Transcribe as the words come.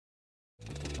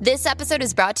This episode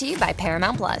is brought to you by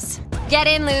Paramount Plus. Get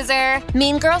in, loser!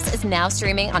 Mean Girls is now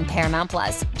streaming on Paramount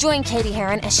Plus. Join Katie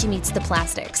Heron as she meets the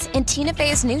plastics in Tina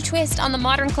Fey's new twist on the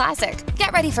modern classic.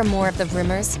 Get ready for more of the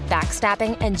rumors,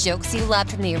 backstabbing, and jokes you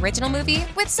loved from the original movie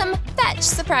with some fetch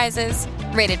surprises.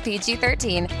 Rated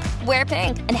PG-13. Wear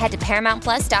pink and head to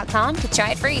ParamountPlus.com to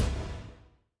try it free.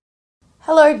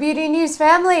 Hello, Beauty News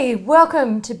family.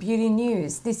 Welcome to Beauty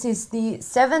News. This is the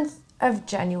 7th of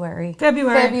January.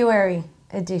 February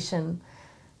edition.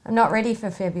 I'm not ready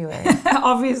for February.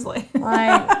 Obviously.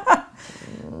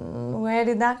 Where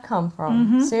did that come from?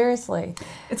 Mm-hmm. Seriously.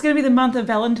 It's going to be the month of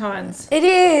Valentine's. It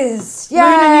is.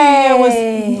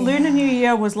 Yay! Lunar New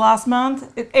Year was last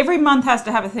month. Every month has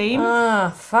to have a theme.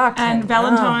 Fuck. And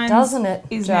Valentine's doesn't it?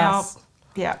 Is now,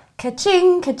 yeah.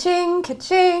 Ka-ching, ka-ching,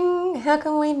 ka-ching. How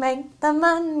can we make the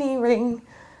money ring?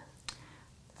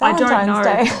 Valentine's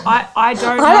Day. I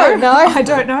don't know. I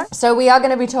don't know. So we are going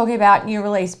to be talking about new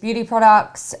release beauty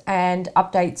products and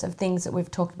updates of things that we've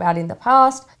talked about in the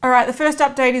past. All right, the first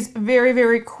update is very,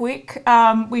 very quick.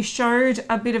 We showed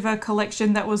a bit of a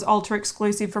collection that was ultra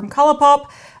exclusive from Colourpop,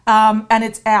 and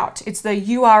it's out. It's the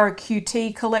You Are a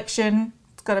QT collection.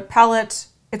 It's got a palette.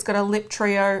 It's got a lip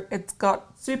trio. It's got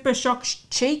Super Shock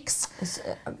cheeks.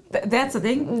 That's the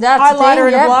thing. Highlighter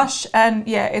and a blush. And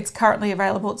yeah, it's currently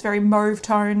available. It's very mauve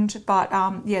toned. But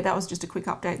yeah, that was just a quick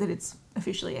update that it's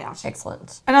officially out.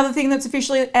 Excellent. Another thing that's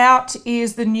officially out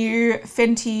is the new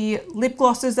Fenty lip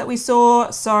glosses that we saw.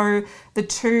 So the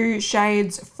two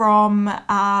shades from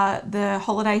the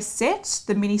holiday set,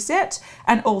 the mini set,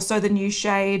 and also the new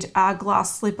shade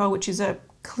Glass Slipper, which is a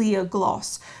clear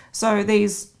gloss. So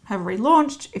these have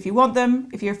relaunched. If you want them,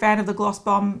 if you're a fan of the Gloss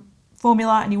Bomb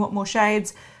formula and you want more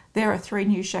shades, there are 3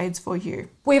 new shades for you.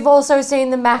 We've also seen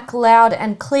the MAC Loud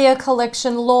and Clear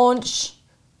collection launch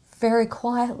very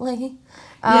quietly.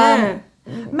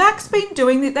 MAC's been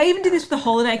doing this. They even did this with the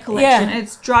holiday collection, and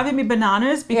it's driving me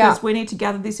bananas because we need to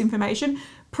gather this information.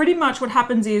 Pretty much what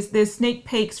happens is there's sneak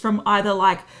peeks from either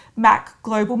like MAC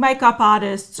global makeup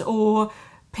artists or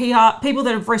PR people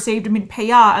that have received them in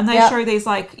PR, and they show these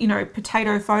like, you know,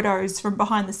 potato photos from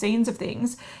behind the scenes of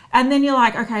things, and then you're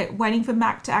like, okay, waiting for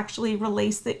MAC to actually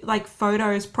release the like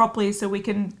photos properly so we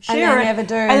can share it. Never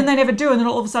do. And then they never do, and then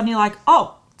all of a sudden you're like,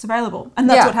 oh, it's available, and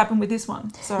that's what happened with this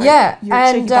one. So you're a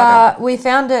cheeky bugger. We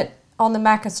found it on the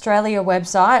MAC Australia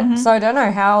website, so I don't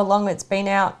know how long it's been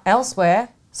out elsewhere.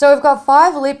 So we've got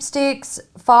 5 lipsticks,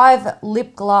 5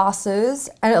 lip glosses,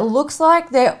 and it looks like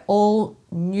they're all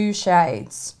new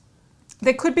shades.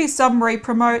 There could be some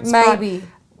re-promotes, maybe,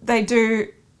 but they do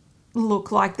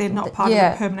look like they're not part of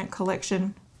the permanent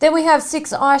collection. Then we have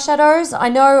 6 eyeshadows. I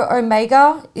know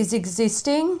Omega is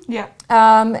existing. Yeah.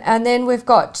 And then we've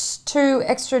got 2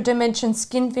 extra dimension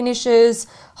skin finishes,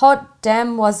 Hot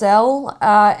Damoiselle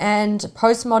and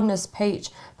Postmodernist Peach.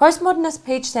 Postmodernist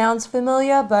Peach sounds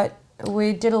familiar, but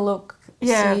we did a look,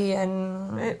 see,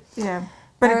 and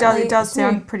but it does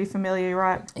sound pretty familiar,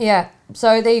 right? Yeah.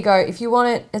 So there you go. If you want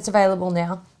it, it's available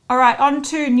now. All right, on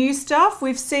to new stuff.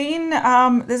 We've seen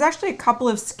there's actually a couple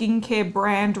of skincare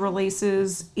brand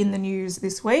releases in the news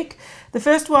this week. The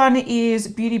first one is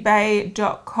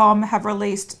BeautyBay.com have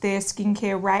released their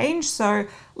skincare range. So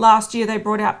last year they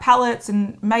brought out palettes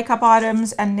and makeup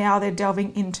items, and now they're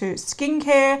delving into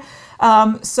skincare.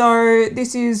 So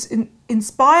this is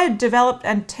inspired, developed,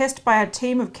 and tested by a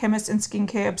team of chemists and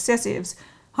skincare obsessives.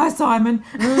 Hi, Simon.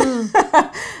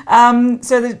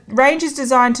 So the range is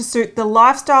designed to suit the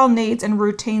lifestyle needs and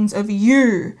routines of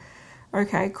you.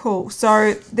 Okay, cool.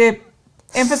 So they're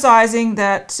emphasizing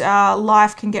that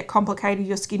life can get complicated.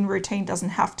 Your skin routine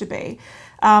doesn't have to be.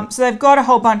 So they've got a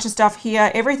whole bunch of stuff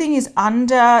here. Everything is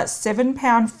under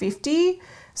 £7.50.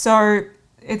 So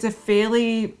it's a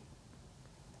fairly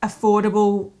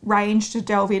affordable range to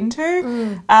delve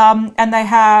into. And they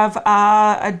have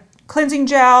a cleansing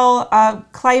gel, a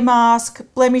clay mask,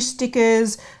 blemish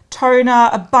stickers, toner,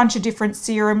 a bunch of different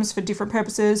serums for different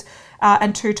purposes,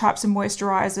 and 2 types of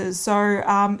moisturizers. So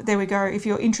there we go. If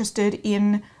you're interested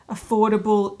in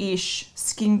affordable-ish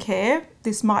skincare,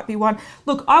 this might be one.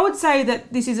 Look, I would say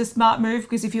that this is a smart move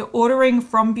because if you're ordering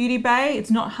from Beauty Bay,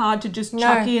 it's not hard to just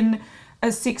chuck in a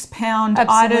 £6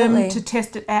 item to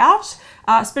test it out,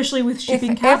 especially with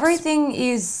shipping caps. If everything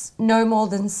is no more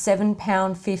than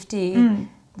 £7.50,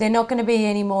 they're not going to be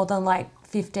any more than like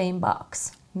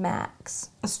 $15 max.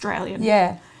 Australian.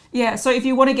 Yeah. Yeah, so if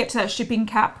you want to get to that shipping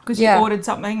cap because you ordered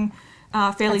something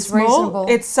fairly That's small, reasonable.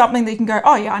 It's something that you can go,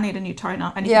 oh yeah, I need a new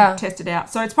toner, and you can test it out.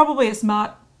 So it's probably a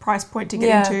smart price point to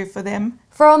get into for them.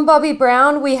 From Bobbi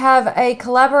Brown, we have a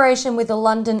collaboration with a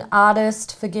London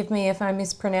artist, forgive me if I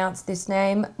mispronounce this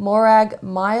name, Morag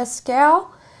Myaskow.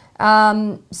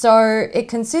 So it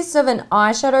consists of an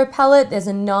eyeshadow palette. There's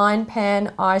a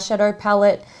 9-pan eyeshadow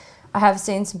palette. I have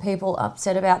seen some people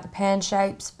upset about the pan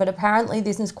shapes, but apparently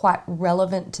this is quite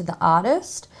relevant to the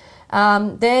artist.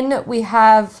 Then we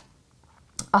have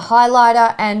a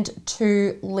highlighter and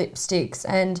 2 lipsticks,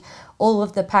 and all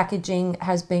of the packaging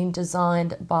has been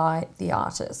designed by the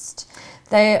artist.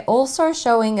 They're also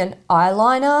showing an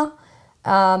eyeliner,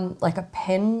 like a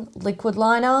pen liquid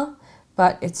liner,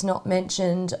 but it's not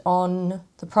mentioned on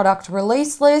the product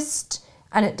release list,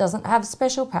 and it doesn't have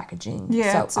special packaging.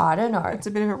 Yeah, so I don't know. It's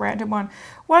a bit of a random one.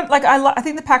 I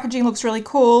think the packaging looks really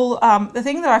cool. The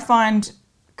thing that I find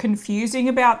confusing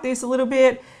about this a little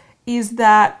bit is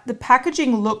that the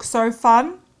packaging looks so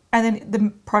fun, and then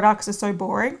the products are so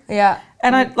boring. Yeah,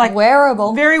 and I like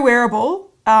wearable, very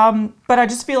wearable. But I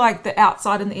just feel like the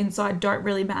outside and the inside don't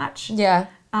really match. Yeah.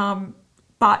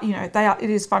 But you know, it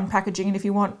is fun packaging, and if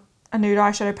you want a nude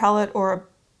eyeshadow palette or a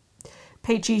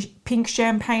peachy pink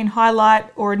champagne highlight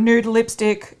or a nude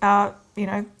lipstick, you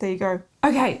know, there you go.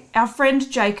 Okay, our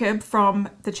friend Jacob from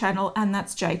the channel, and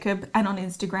that's Jacob, and on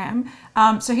Instagram.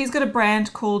 So he's got a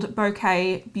brand called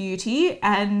Bouquet Beauty,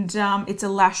 and it's a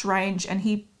lash range, and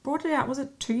he brought it out, was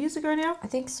it 2 years ago now? I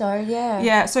think so, yeah.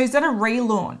 Yeah, so he's done a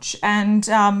relaunch, and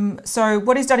so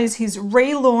what he's done is he's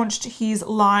relaunched his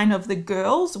line of the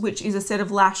Girls, which is a set of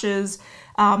lashes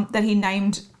that he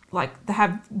named, like they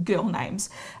have girl names.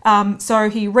 So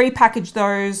he repackaged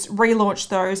those, relaunched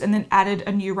those, and then added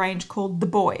a new range called The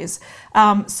Boys.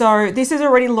 So this is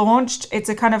already launched. It's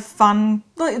a kind of fun,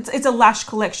 it's a lash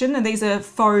collection, and these are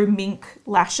faux mink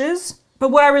lashes. But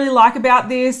what I really like about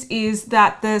this is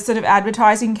that the sort of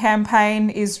advertising campaign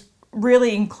is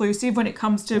really inclusive when it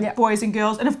comes to boys and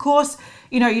girls. And of course,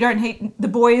 you know, the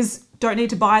boys don't need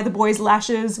to buy the boys'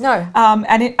 lashes. No.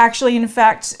 And it actually, in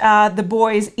fact, the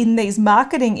boys in these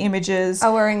marketing images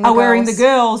are wearing the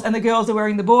girls, and the girls are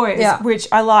wearing the boys, which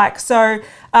I like. So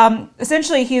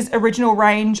essentially his original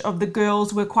range of the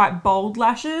girls were quite bold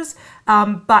lashes,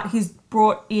 but he's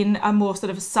brought in a more sort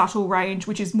of subtle range,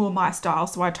 which is more my style,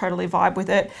 so I totally vibe with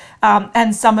it.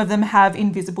 And some of them have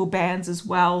invisible bands as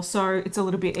well, so it's a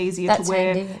little bit easier to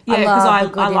wear. Handy. Yeah, because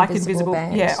I like invisible.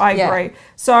 Band. Yeah, I agree.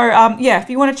 So if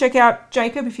you want to check out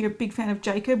Jacob, if you're a big fan of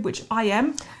Jacob, which I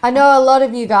am. I know a lot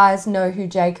of you guys know who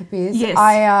Jacob is. Yes.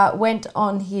 I went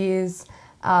on his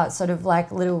sort of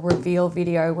like little reveal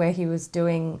video where he was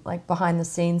doing like behind the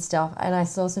scenes stuff, and I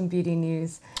saw some beauty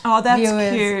news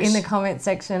viewers cute in the comment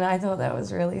section. I thought that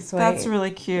was really sweet. That's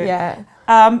really cute. Yeah.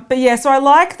 But yeah, so I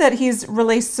like that he's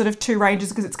released sort of 2 ranges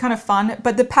because it's kind of fun,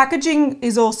 but the packaging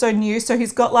is also new. So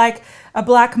he's got like a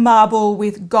black marble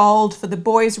with gold for the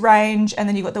boys range, and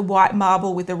then you've got the white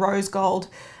marble with the rose gold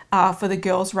for the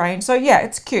girls range. So yeah,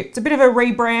 it's cute. It's a bit of a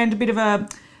rebrand, a bit of a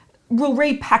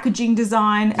repackaging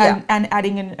design, and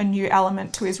adding a new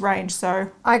element to his range.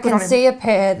 So I can see a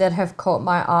pair that have caught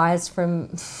my eyes from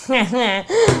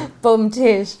Boom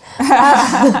Tish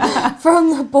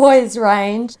from the boys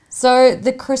range. So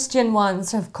the Christian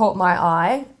ones have caught my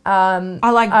eye.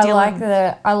 I like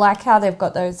Dylan. I like how they've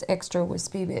got those extra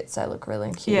wispy bits. They look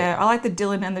really cute. Yeah, I like the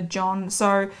Dylan and the John.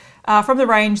 So from the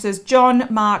range, there's John,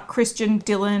 Mark, Christian,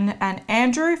 Dylan, and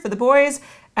Andrew for the boys.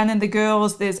 And then the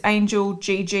girls, there's Angel,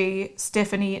 Gigi,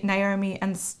 Stephanie, Naomi,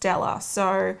 and Stella.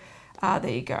 So there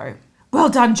you go. Well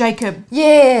done, Jacob.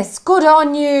 Yes, good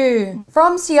on you.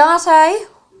 From Ciate,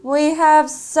 we have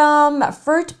some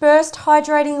Fruit Burst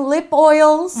Hydrating Lip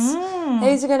Oils.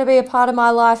 These are going to be a part of my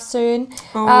life soon.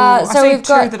 So I see we've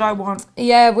got 2 that I want.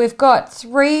 Yeah, we've got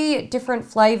 3 different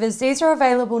flavours. These are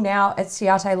available now at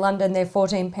Ciate London. They're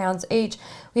 £14 each.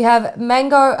 We have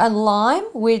mango and lime,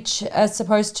 which are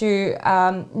supposed to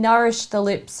nourish the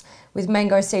lips with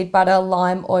mango seed butter,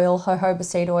 lime oil, jojoba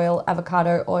seed oil,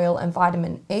 avocado oil, and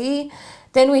vitamin E.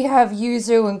 Then we have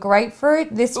yuzu and grapefruit.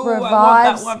 This revives. I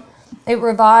want that one. It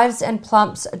revives and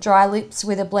plumps dry lips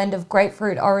with a blend of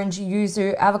grapefruit, orange,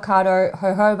 yuzu, avocado,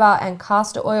 jojoba, and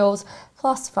castor oils,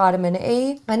 plus vitamin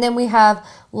E. And then we have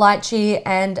lychee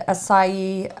and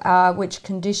acai, which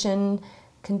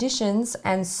conditions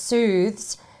and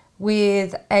soothes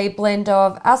with a blend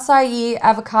of acai,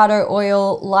 avocado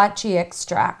oil, lychee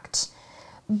extract,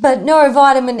 but no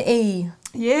vitamin E.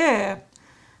 Yeah.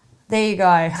 There you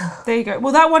go. There you go.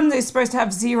 Well, that one is supposed to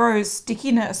have 0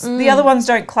 stickiness. The other ones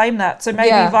don't claim that, so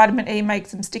maybe vitamin E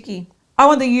makes them sticky. I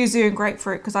want the yuzu and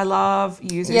grapefruit because I love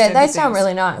yuzu. Yeah, they sound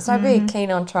really nice. I'd be keen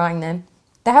on trying them.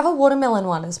 They have a watermelon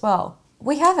one as well.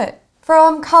 We have it.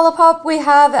 From Colourpop, we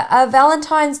have a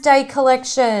Valentine's Day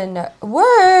collection.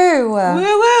 Woo!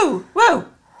 Woo, woo, woo.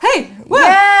 Hey, woo.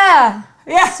 Yeah.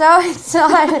 Yeah. So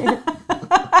excited.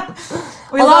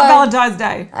 We love Valentine's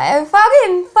Day.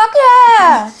 Fuck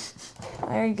yeah.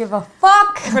 don't give a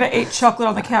fuck. I'm going to eat chocolate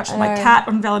on the couch with my cat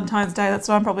on Valentine's Day. That's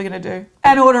what I'm probably going to do.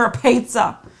 And order a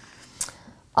pizza.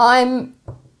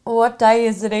 What day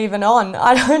is it even on?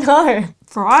 I don't know.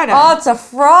 Friday. Oh, it's a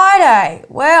Friday.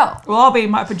 Well, I'll be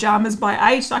in my pajamas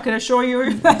by 8, I can assure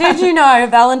you. did you know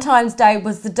Valentine's Day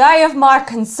was the day of my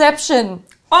conception?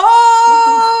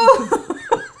 Oh!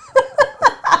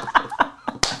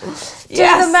 Do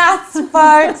the maths,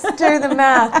 folks. Do the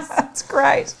maths. That's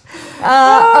great.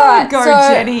 All right, go, so,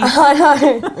 Jenny. I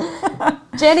know.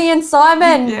 Jenny and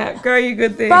Simon. Yeah, go you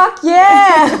good thing. Fuck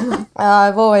yeah.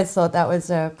 I've always thought that was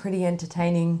a pretty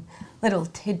entertaining little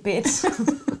tidbit.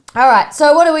 All right,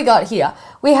 so what do we got here?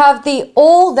 We have the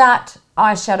All That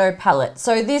eyeshadow palette.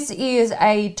 So this is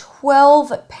a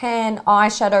 12-pan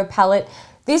eyeshadow palette.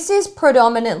 This is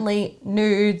predominantly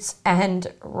nudes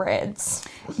and reds.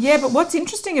 Yeah, but what's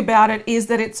interesting about it is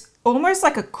that it's almost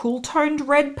like a cool-toned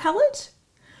red palette.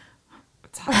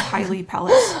 It's a Hailey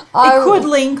palette. It could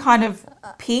lean kind of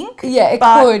pink. Yeah, it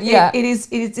could, yeah. It is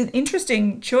an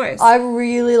interesting choice. I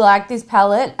really like this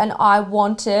palette and I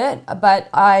want it, but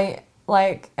I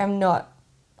am not,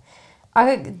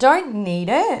 I don't need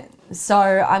it. So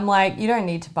I'm like, you don't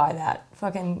need to buy that.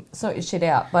 Fucking sort your shit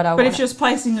out. But if you're just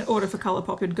placing an order for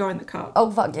Colourpop, it'd go in the cart. Oh,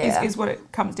 fuck yeah. Is what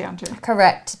it comes down to.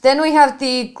 Correct. Then we have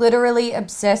the Glitterily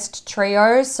Obsessed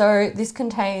Trio. So this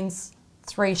contains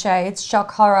 3 shades,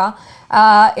 shock horror.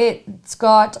 It's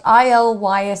got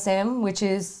ILYSM, which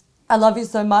is I Love You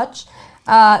So Much.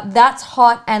 That's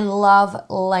Hot and Love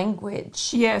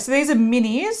Language. Yeah, so these are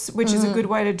minis, which is a good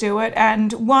way to do it.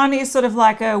 And one is sort of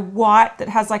like a white that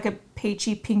has like a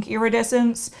peachy pink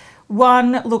iridescence.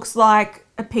 One looks like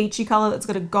a peachy colour that's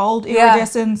got a gold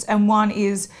iridescence. And one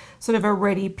is sort of a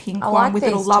reddy pink one with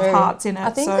little love hearts in it. I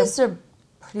think this is a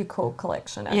pretty cool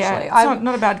collection, actually. Yeah, it's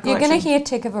not a bad collection. You're going to hear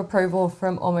tick of approval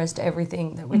from almost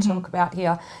everything that we talk about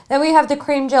here. Then we have the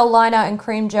cream gel liner and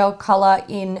cream gel colour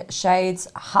in shades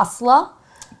Hustler.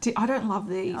 I don't love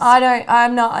these.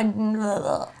 I'm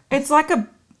not. It's like a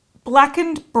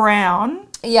blackened brown.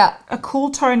 Yeah. A cool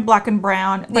toned black and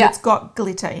brown, but it's got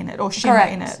glitter in it or shimmer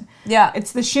in it. Yeah.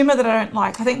 It's the shimmer that I don't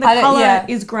like. I think the colour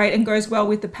is great and goes well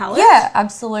with the palette. Yeah,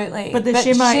 absolutely. But the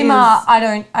shimmer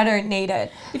I don't need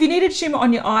it. If you needed shimmer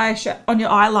on your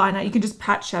eyeliner, you can just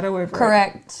pat shadow over it.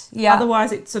 Correct. Yeah.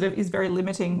 Otherwise, it sort of is very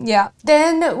limiting. Yeah.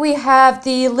 Then we have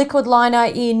the liquid liner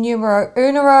in Numero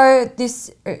Uno.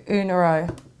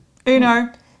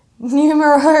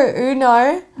 Numero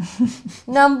Uno.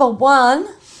 Number 1.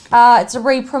 It's a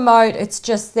re-promote. It's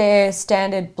just their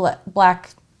standard black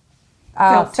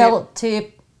felt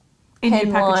tip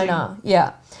pen liner.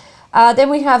 Yeah. Then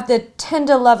we have the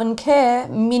Tender Love and Care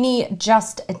Mini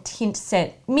Just a Tint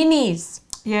Set. Minis.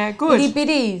 Yeah, good. Itty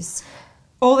bitties.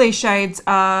 All these shades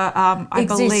are, I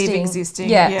believe, existing.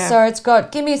 Yeah, so it's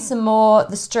got Gimme Some More,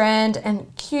 The Strand,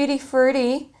 and Cutie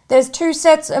Fruity. There's 2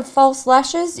 sets of false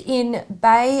lashes in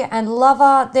Bay and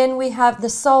Lover. Then we have the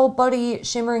Soul Body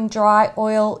Shimmering Dry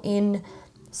Oil in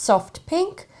Soft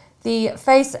Pink, the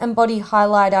Face and Body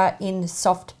Highlighter in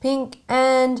Soft Pink,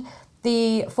 and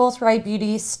the Fourth Ray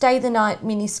Beauty Stay the Night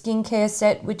Mini Skincare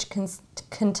Set, which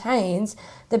contains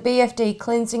the BFD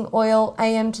Cleansing Oil,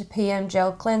 AM to PM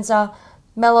Gel Cleanser,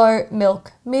 Mellow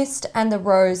Milk Mist, and the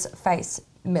Rose Face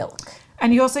Milk.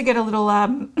 And you also get a little a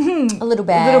little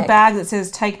bag that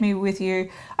says "Take me with you."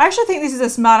 I actually think this is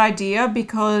a smart idea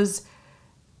because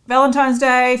Valentine's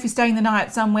Day, if you're staying the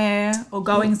night somewhere or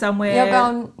going somewhere,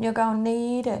 you're going to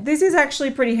need it. This is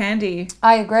actually pretty handy.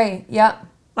 I agree. Yeah.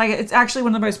 Like it's actually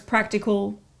one of the most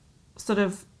practical sort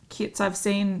of kits I've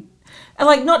seen. And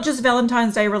like not just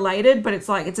Valentine's Day related, but it's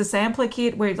like it's a sampler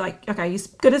kit where like, okay, you're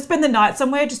going to spend the night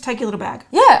somewhere, just take your little bag.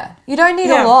 Yeah. You don't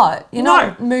need a lot. You're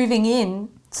not moving in.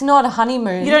 It's not a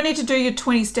honeymoon. You don't need to do your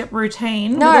 20-step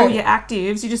routine with all your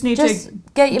actives. You just need to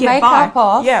get your makeup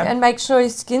off and make sure your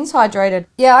skin's hydrated.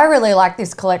 Yeah, I really like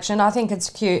this collection. I think it's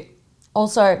cute.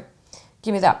 Also,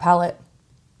 give me that palette.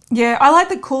 Yeah, I like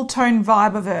the cool tone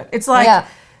vibe of it. It's like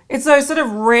it's those sort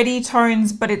of reddy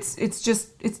tones, but it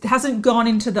hasn't gone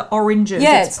into the oranges.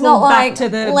 Yeah, it's not like back to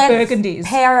the burgundies.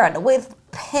 Pair it with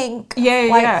pink.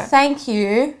 Yeah. Thank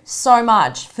you so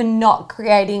much for not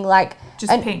creating like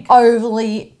just an pink.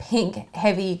 overly pink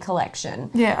heavy collection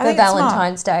for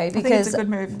Valentine's Day because it's a good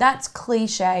move. That's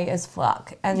cliche as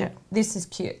fuck and this is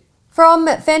cute. From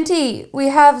Fenty, we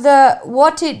have the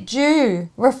What It Do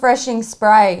Refreshing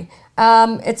Spray.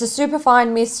 It's a super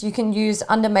fine mist you can use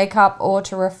under makeup or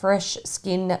to refresh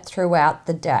skin throughout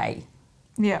the day.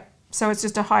 Yeah, so it's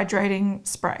just a hydrating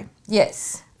spray.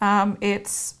 Yes.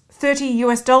 It's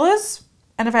 $30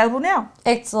 and available now.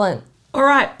 Excellent. All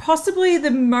right, possibly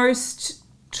the most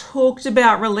talked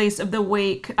about release of the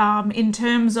week in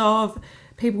terms of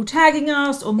people tagging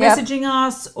us or messaging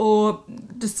us or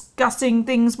discussing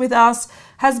things with us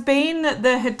has been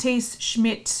the Hatice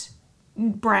Schmidt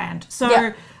brand.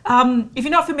 So if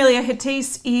you're not familiar,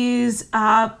 Hatice is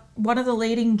one of the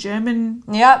leading German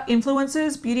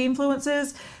influencers, beauty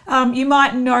influencers. You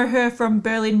might know her from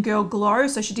Berlin Girl Glow.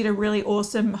 So she did a really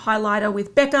awesome highlighter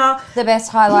with Becca. The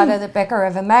best highlighter that Becca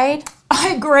ever made. I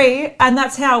agree. And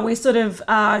that's how we sort of,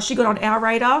 she got on our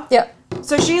radar. Yep.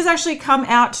 So she has actually come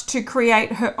out to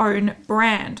create her own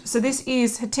brand. So this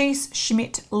is Hatice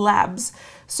Schmidt Labs.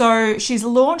 So she's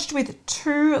launched with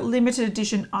 2 limited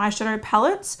edition eyeshadow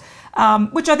palettes,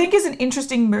 which I think is an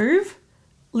interesting move.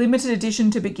 Limited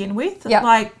edition to begin with. Yep.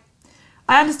 Like,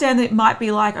 I understand that it might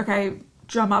be like, okay,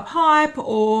 drum up hype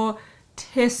or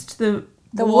test the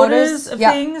waters of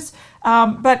things.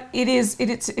 But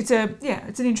it's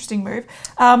an interesting move.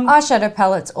 Eyeshadow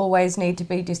palettes always need to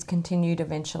be discontinued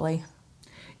eventually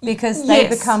because they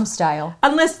become stale.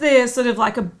 Unless they're sort of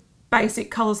like a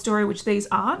basic colour story, which these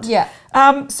aren't. Yeah.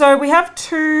 So we have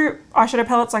 2 eyeshadow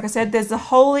palettes, like I said. There's the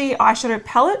Holy eyeshadow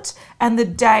palette and the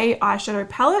Day eyeshadow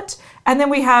palette. And then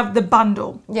we have the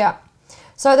bundle. Yeah.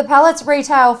 So the palettes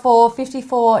retail for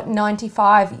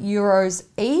 €54.95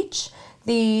 each.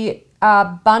 The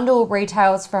bundle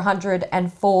retails for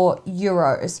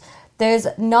 €104. There's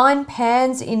 9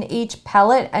 pans in each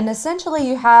palette, and essentially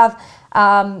you have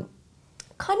kind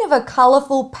of a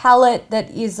colourful palette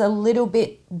that is a little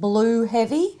bit blue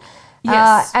heavy.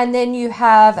 Yes. And then you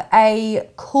have a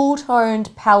cool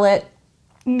toned palette.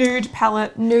 Nude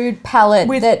palette.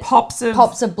 With that pops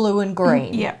of blue and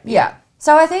green. Yeah.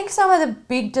 So I think some of the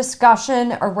big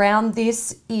discussion around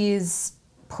this is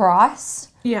price.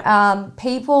 Yeah.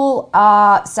 People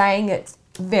are saying it's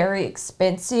very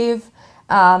expensive,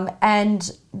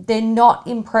 and they're not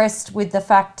impressed with the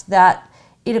fact that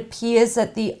it appears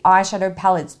that the eyeshadow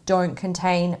palettes don't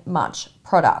contain much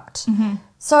product. Mm-hmm.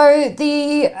 So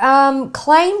the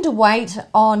claimed weight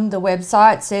on the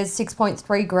website says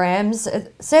 6.3 grams.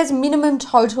 It says minimum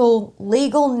total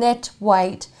legal net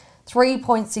weight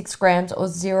 3.6 grams or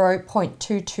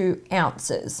 0.22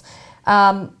 ounces.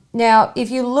 Now,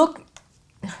 if you look,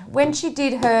 when she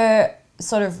did her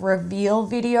sort of reveal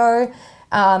video,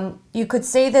 you could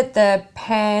see that the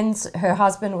pans, her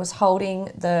husband was holding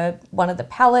one of the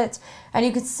palettes, and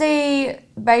you could see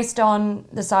based on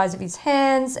the size of his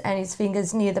hands and his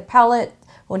fingers near the palette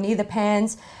or near the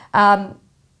pans,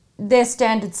 they're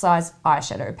standard size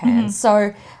eyeshadow pans.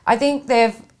 So I think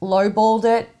they've lowballed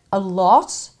it a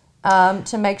lot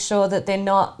to make sure that they're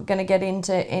not going to get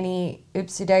into any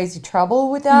oopsie-daisy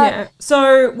trouble with that. Yeah.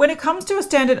 So when it comes to a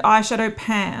standard eyeshadow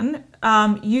pan,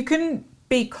 you can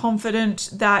be confident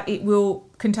that it will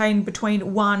contain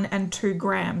between 1 and 2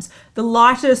 grams. The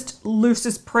lightest,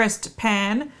 loosest pressed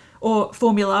pan or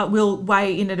formula will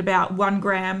weigh in at about 1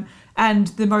 gram, and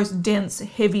the most dense,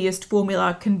 heaviest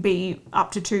formula can be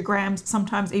up to 2 grams,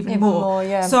 sometimes even more.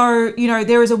 Yeah. So,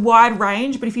 there is a wide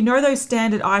range, but if you know those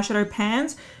standard eyeshadow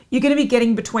pans, you're going to be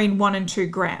getting between 1 and 2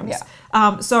 grams.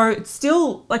 Yeah. So it's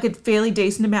still like a fairly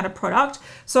decent amount of product.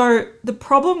 So the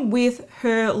problem with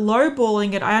her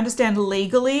lowballing it, I understand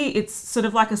legally it's sort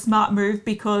of like a smart move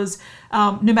because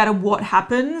no matter what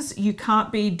happens, you can't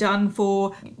be done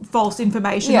for false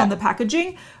information on the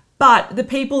packaging. But the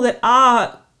people that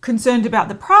are concerned about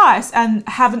the price and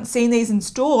haven't seen these in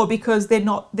store because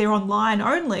they're online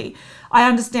only, I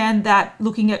understand that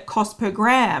looking at cost per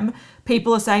gram,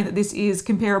 people are saying that this is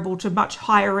comparable to much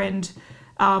higher end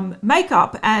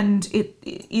makeup, and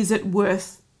is it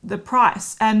worth the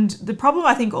price? And the problem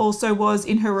I think also was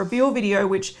in her reveal video,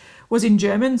 which was in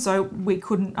German, so we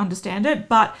couldn't understand it,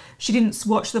 but she didn't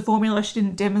swatch the formula, she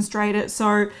didn't demonstrate it.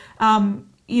 So,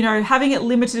 having it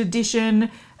limited edition,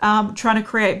 trying to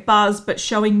create buzz, but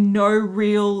showing no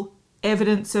real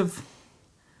evidence of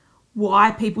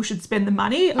why people should spend the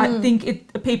money. I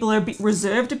think people are a bit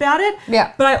reserved about it.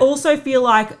 Yeah. But I also feel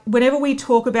like whenever we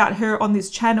talk about her on this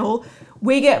channel,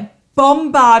 we get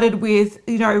bombarded with,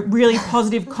 really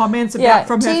positive comments from her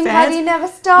fans. Team Hattie never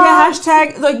stops.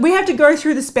 Yeah, hashtag, we have to go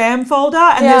through the spam folder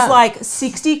and there's like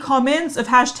 60 comments of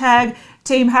hashtag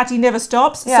Team Hattie never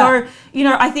stops. Yeah. So,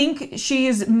 I think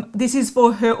this is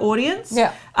for her audience.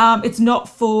 Yeah. It's not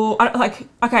for,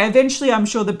 eventually I'm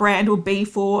sure the brand will be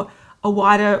for a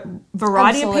wider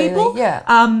variety of people. Yeah.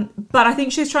 But I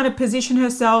think she's trying to position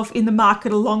herself in the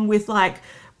market along with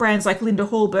brands like Linda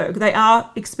Hallberg. They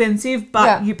are expensive,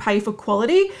 but you pay for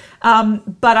quality.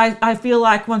 But I feel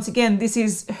like, once again, this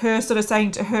is her sort of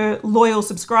saying to her loyal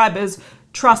subscribers,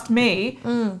 trust me,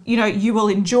 you will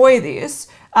enjoy this.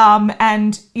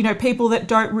 And, people that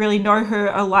don't really know her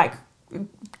are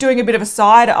doing a bit of a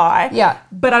side eye. Yeah.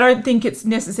 But I don't think it's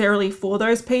necessarily for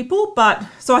those people. But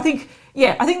so I think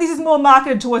this is more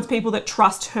marketed towards people that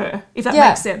trust her, if that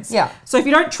makes sense. Yeah. So if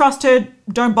you don't trust her,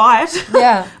 don't buy it.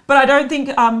 Yeah. But I don't think,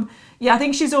 I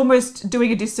think she's almost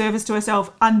doing a disservice to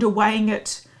herself, underweighing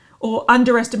it or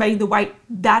underestimating the weight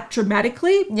that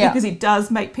dramatically, because it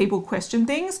does make people question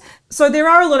things. So there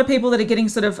are a lot of people that are getting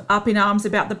sort of up in arms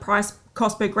about the price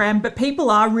cost per gram, but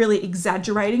people are really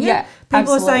exaggerating it.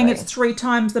 People are saying it's 3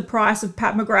 times the price of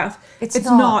Pat McGrath. It's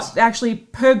not. Actually,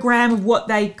 per gram of what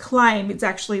they claim, it's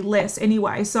actually less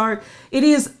anyway. So it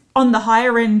is on the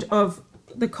higher end of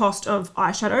the cost of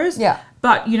eyeshadows. Yeah.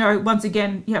 But, once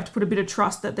again, you have to put a bit of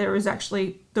trust that there is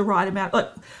actually the right amount, like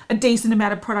a decent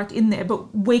amount of product in there.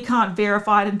 But we can't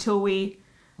verify it until we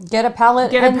get a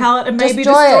palette and maybe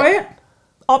destroy it.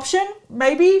 Option,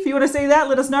 maybe, if you want to see that,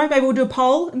 let us know. Maybe we'll do a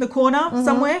poll in the corner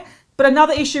somewhere. But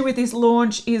another issue with this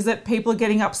launch is that people are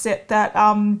getting upset that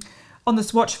on the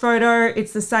swatch photo,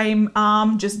 it's the same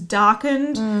arm, just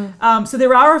darkened. So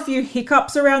there are a few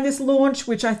hiccups around this launch,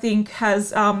 which I think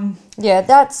has...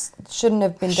 that shouldn't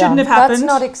have been done. Shouldn't have happened. That's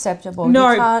not acceptable.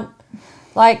 No. You can't...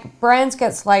 Like, brands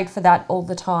get slayed for that all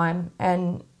the time,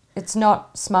 and it's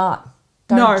not smart.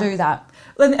 Don't do that.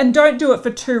 And don't do it for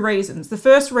 2 reasons. The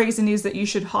first reason is that you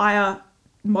should hire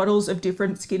models of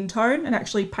different skin tone and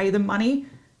actually pay them money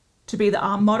to be the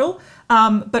arm model.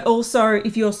 But also,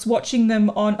 if you're swatching them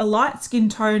on a light skin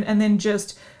tone and then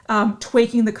just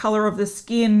tweaking the colour of the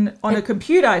skin on a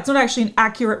computer, it's not actually an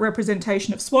accurate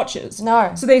representation of swatches.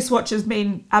 No. So these swatches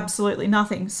mean absolutely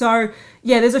nothing. So,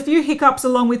 there's a few hiccups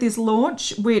along with this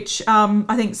launch, which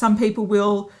I think some people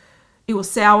it will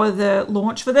sour the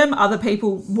launch for them. Other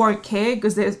people won't care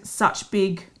because they're such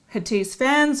big Hatise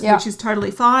fans, which is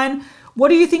totally fine. What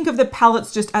do you think of the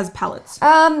palettes just as palettes?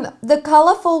 The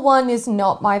colourful one is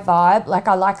not my vibe. Like,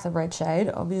 I like the red shade,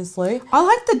 obviously. I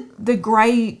like the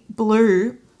grey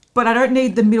blue, but I don't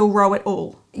need the middle row at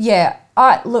all. Yeah.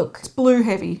 Look. It's blue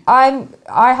heavy. I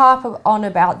harp on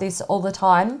about this all the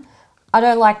time. I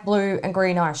don't like blue and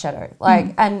green eyeshadow.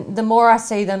 Like, and the more I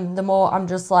see them, the more I'm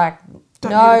just like,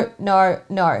 no.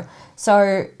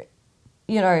 So,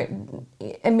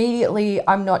 immediately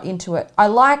I'm not into it. I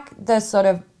like the sort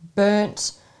of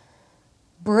burnt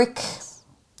brick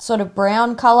sort of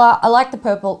brown colour. I like the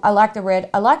purple. I like the red.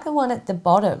 I like the one at the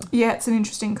bottom. Yeah, it's an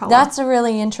interesting colour. That's a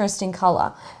really interesting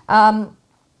colour.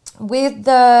 With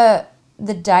the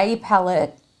Day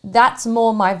palette, that's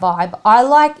more my vibe. I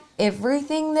like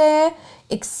everything there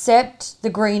except the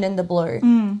green and the blue.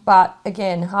 But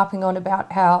again, harping on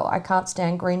about how I can't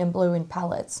stand green and blue in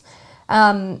palettes.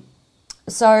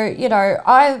 So,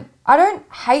 I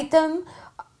don't hate them.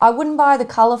 I wouldn't buy the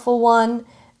colourful one,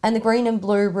 and the green and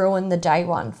blue ruin the Day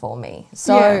one for me.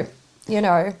 So,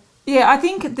 Yeah, I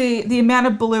think the amount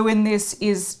of blue in this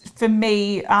is, for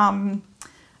me, I'm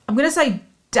going to say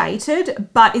dated,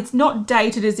 but it's not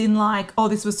dated as in like, oh,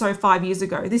 this was so 5 years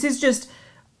ago. This is just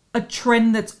a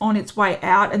trend that's on its way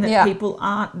out and that people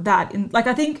aren't that in. Like,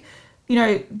 I think,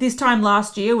 this time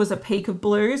last year was a peak of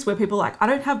blues where people were like, I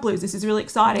don't have blues. This is really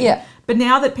exciting. Yeah. But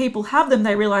now that people have them,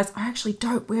 they realize I actually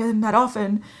don't wear them that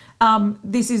often.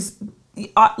 This is...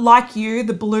 like you,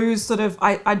 the blues sort of,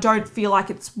 I don't feel like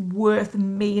it's worth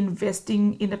me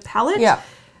investing in a palette. Yeah.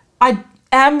 I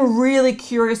am really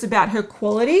curious about her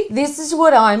quality. this is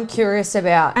what I'm curious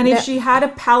about. And if she had a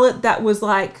palette that was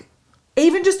like,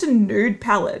 even just a nude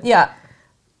palette,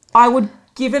 I would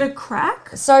give it a crack.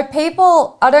 So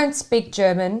I don't speak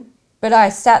German, but I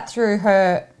sat through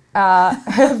her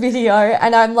video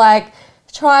and I'm like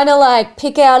trying to like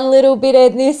pick out a little bit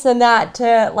of this and that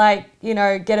to like,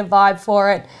 get a vibe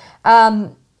for it.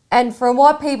 And from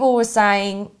what people were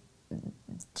saying,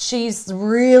 she's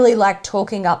really like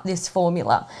talking up this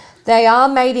formula. They are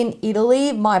made in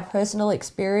Italy. My personal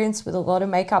experience with a lot of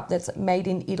makeup that's made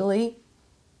in Italy,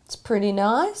 it's pretty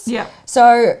nice. Yeah.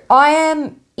 So I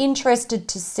am interested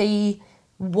to see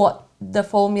what the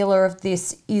formula of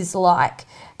this is like.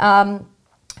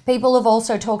 People have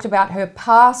also talked about her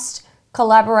past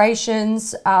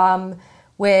collaborations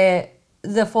where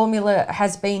the formula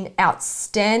has been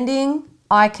outstanding.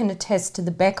 I can attest to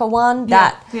the Becca one.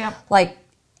 Like,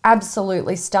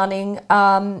 absolutely stunning.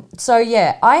 So,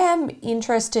 I am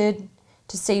interested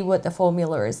to see what the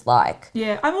formula is like.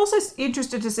 Yeah, I'm also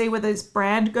interested to see where this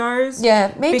brand goes.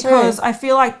 Yeah, me too. Because I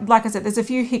feel like I said, there's a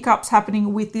few hiccups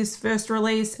happening with this first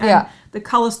release, and the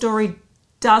colour story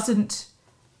doesn't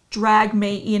drag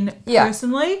me in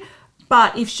personally.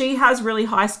 But if she has really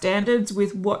high standards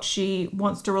with what she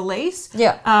wants to release,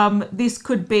 this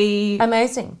could be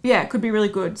amazing. Yeah, it could be really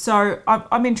good. So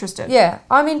I'm interested. Yeah,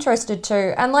 I'm interested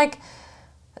too. And like,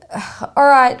 all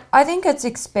right, I think it's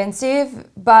expensive,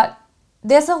 but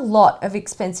there's a lot of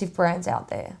expensive brands out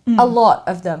there. A lot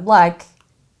of them, like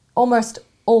almost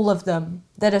all of them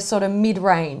that are sort of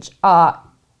mid-range are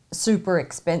super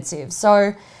expensive.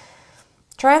 So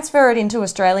transfer it into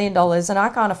Australian dollars, and I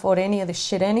can't afford any of this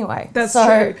shit anyway. That's so,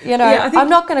 true. You know, Yeah, I think, I'm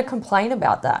not going to complain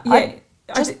about that.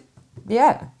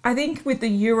 Yeah, I think with the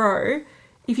euro,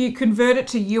 if you convert it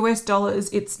to US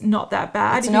dollars, it's not that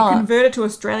bad. If you convert it to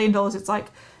Australian dollars, it's like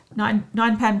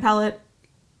 £9 pallet.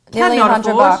 Nearly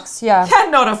 $100, yeah.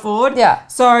 Cannot afford. Yeah.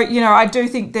 So, you know, I do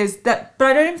think there's that, but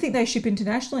I don't even think they ship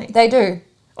internationally. They do.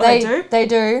 Oh, they do? They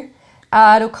do.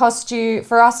 It'll cost you,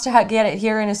 for us to get it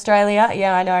here in Australia,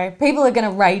 yeah, I know. People are going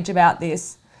to rage about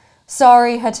this.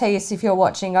 Sorry, Hattis, if you're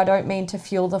watching, I don't mean to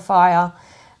fuel the fire.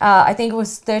 I think it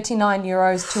was 39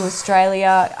 euros to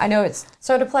Australia. I know it's,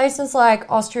 so to places like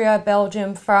Austria,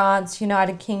 Belgium, France,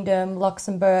 United Kingdom,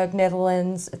 Luxembourg,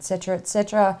 Netherlands, etc., it's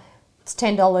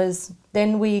 $10.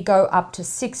 Then we go up to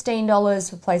 $16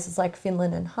 for places like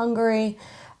Finland and Hungary.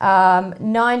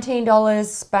 $19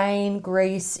 Spain,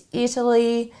 Greece,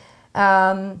 Italy.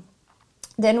 Then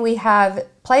we have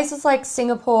places like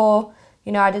Singapore,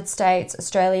 United States,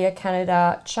 Australia,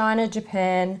 Canada, China,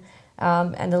 Japan,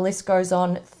 and the list goes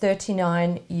on,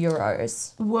 39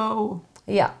 euros. Whoa.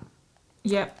 Yeah.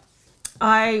 Yep.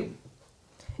 I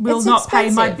will not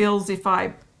pay my bills if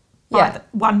I buy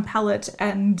one pallet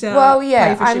and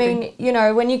pay for shipping. mean, you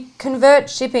know, when you convert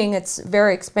shipping, it's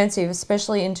very expensive,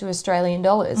 especially into Australian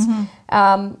dollars.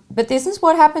 But this is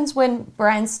what happens when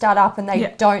brands start up and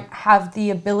they don't have the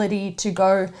ability to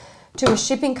go to a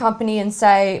shipping company and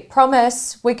say,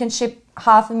 promise we can ship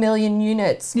 500,000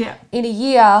 units in a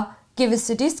year, give us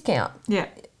a discount. Yeah,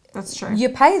 that's true. You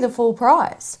pay the full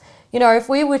price. You know, if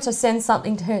we were to send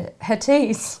something to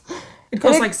Hattis, it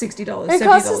costs like $60. It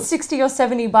costs us $60 or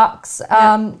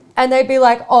 $70. And they'd be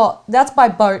like, oh, that's by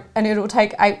boat and it'll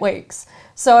take 8 weeks.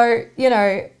 So, you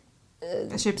know,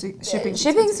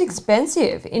 shipping's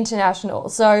expensive international.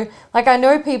 So, like, I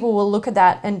know people will look at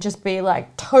that and just be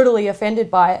like totally offended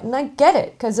by it. And I get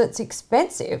it because it's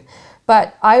expensive.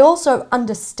 But I also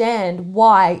understand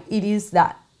why it is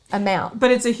that amount.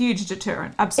 But it's a huge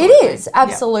deterrent. Absolutely. It is,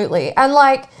 absolutely. Yep. And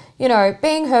like, you know,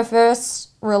 being her first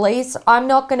release, I'm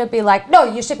not going to be like, no,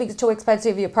 your shipping's too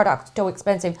expensive, your product's too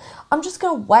expensive. I'm just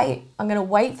going to wait. I'm going to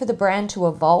wait for the brand to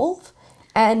evolve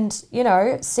and, you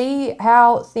know, see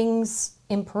how things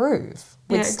improve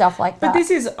with stuff like that. But this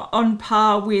is on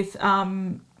par with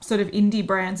sort of indie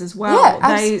brands as well.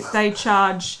 Yeah, they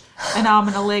charge an arm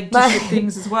and a leg to ship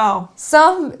things as well.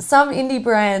 Some indie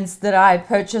brands that I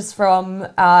purchased from,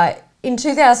 in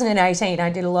 2018,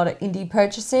 I did a lot of indie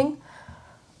purchasing.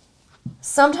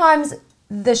 Sometimes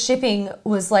the shipping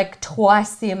was like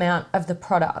twice the amount of the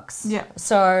products. Yeah.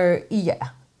 So,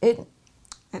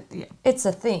 it's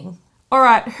a thing. All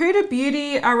right, Huda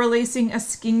Beauty are releasing a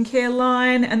skincare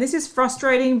line, and this is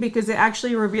frustrating because they're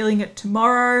actually revealing it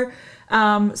tomorrow.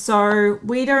 So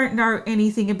we don't know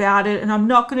anything about it, and I'm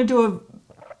not going to do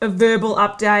a verbal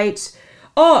update.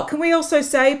 Oh, can we also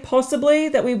say possibly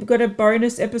that we've got a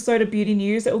bonus episode of Beauty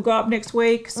News that will go up next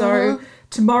week? So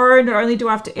tomorrow, not only do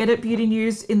I have to edit Beauty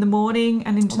News in the morning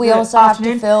and into the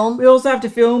afternoon, we also have to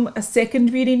film a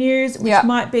second Beauty News, which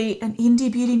might be an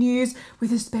indie Beauty News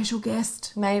with a special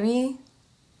guest. Maybe.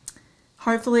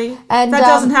 Hopefully. And if that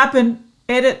doesn't happen,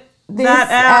 edit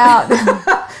that out.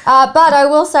 But I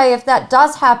will say, if that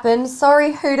does happen,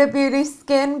 sorry, Huda Beauty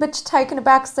Skin, but you're taking a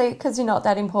back seat because you're not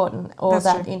that important or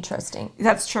that interesting.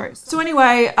 That's true. So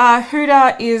anyway,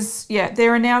 Huda is,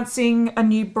 they're announcing a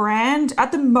new brand.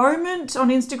 At the moment on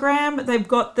Instagram, they've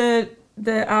got the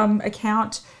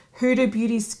account Huda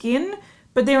Beauty Skin,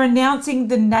 but they're announcing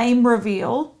the name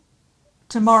reveal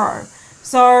tomorrow.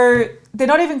 So they're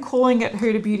not even calling it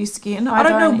Huda Beauty Skin. I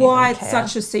don't know why it's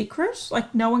such a secret.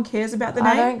 Like, no one cares about the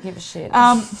name. I don't give a shit.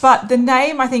 But the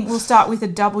name, I think, will start with a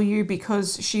W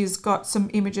because she's got some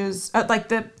images, like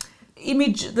the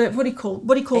image, what do you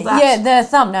call that? Yeah, the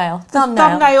thumbnail.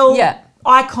 Thumbnail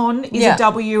icon is a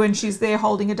W, and she's there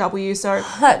holding a W. So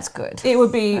that's good. It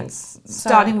would be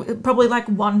starting with probably like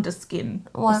Wonder Skin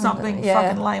or something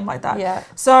fucking lame like that. Yeah.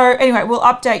 So anyway, we'll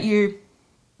update you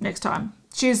next time.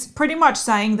 She's pretty much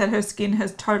saying that her skin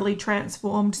has totally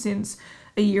transformed since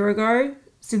a year ago,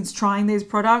 since trying these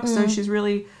products. So she's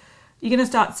really, you're going to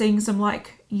start seeing some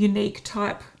like unique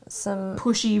type, some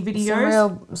pushy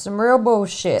videos. Some real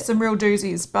bullshit. Some real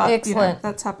doozies, but excellent. You know,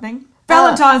 that's happening.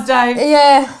 Valentine's Day.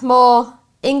 Yeah, more.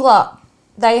 Inglot.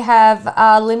 They have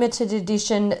a limited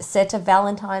edition set of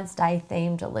Valentine's Day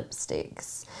themed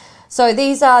lipsticks. So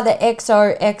these are the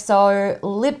XOXO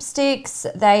lipsticks.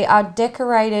 They are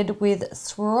decorated with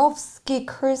Swarovski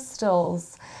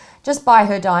crystals. Just buy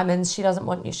her diamonds. She doesn't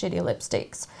want your shitty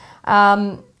lipsticks.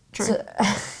 True.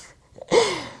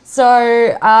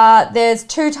 So there's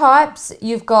two types.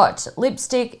 You've got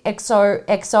lipstick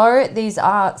XOXO. These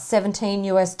are $17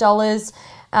 US.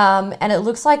 And it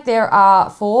looks like there are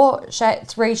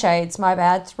three shades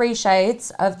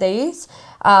of these.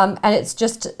 And it's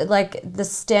just like the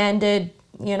standard,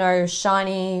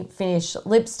 shiny finish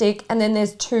lipstick. And then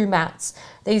there's two mattes.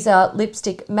 These are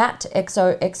lipstick matte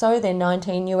XOXO. They're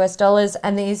 $19 US.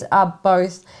 And these are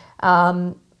both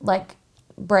like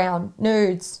brown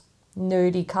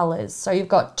nudie colours. So you've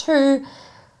got two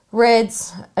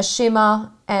reds, a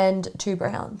shimmer, and two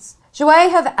browns.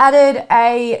 Jouer have added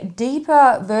a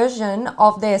deeper version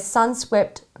of their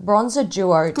Sunswept Bronzer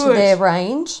Duo to their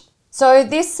range. So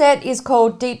this set is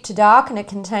called Deep to Dark, and it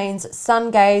contains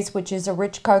Sun Gaze, which is a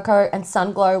rich cocoa, and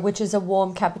Sun Glow, which is a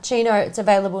warm cappuccino. It's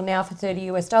available now for $30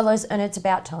 US, and it's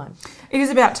about time. It is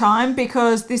about time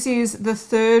because this is the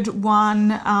third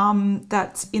one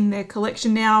that's in their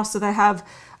collection now. So they have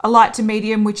a light to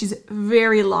medium, which is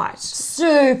very light.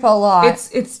 Super light.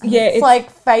 It's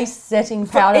like face setting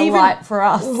powder light for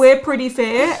us. We're pretty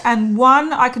fair, and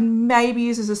one I can maybe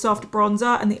use as a soft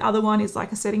bronzer, and the other one is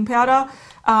like a setting powder.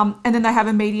 And then they have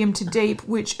a medium to deep,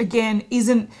 which again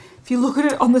isn't, if you look at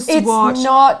it on the swatch, it's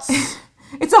not.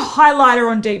 It's a highlighter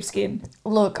on deep skin.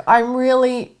 Look,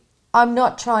 I'm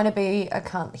not trying to be a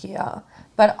cunt here,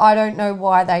 but I don't know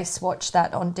why they swatch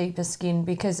that on deeper skin,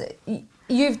 because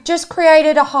you've just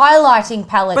created a highlighting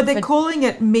palette. But they're calling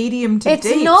it medium to deep.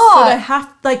 It's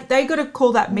not. So they got to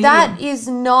call that medium. That is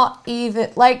not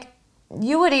even,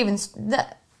 you would even,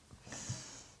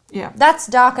 yeah. That's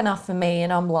dark enough for me,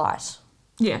 and I'm light.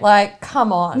 Yeah.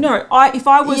 Come on. No, if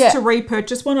I was to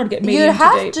repurchase one, I'd get medium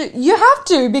to deep. You have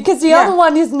to, because the other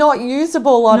one is not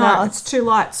usable on us. No, it's too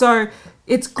light. So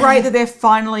it's great that they're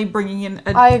finally bringing in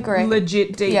a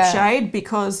legit deep shade,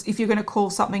 because if you're going to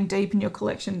call something deep in your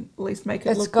collection, at least make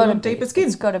it look good on deeper skin.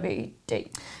 It's got to be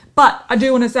deep. But I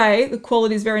do want to say the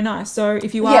quality is very nice. So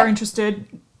if you are interested,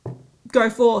 go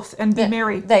forth and be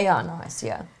merry. They are nice,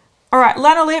 yeah. All right,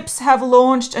 Lana Lips have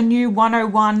launched a new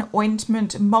 101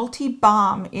 Ointment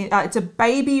Multi-Balm. It's a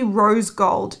baby rose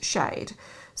gold shade.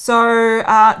 So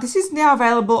this is now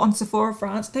available on Sephora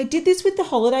France. They did this with the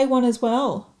holiday one as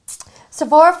well.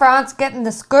 Sephora France getting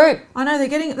the scoop. I know,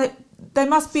 they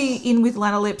must be in with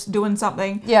Lana Lips doing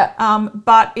something. Yeah.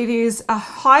 But it is a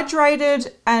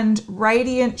hydrated and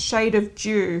radiant shade of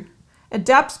dew.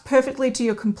 Adapts perfectly to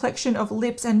your complexion of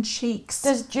lips and cheeks.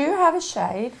 Does dew have a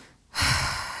shade?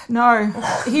 No,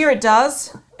 here it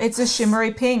does. It's a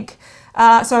shimmery pink.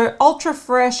 So ultra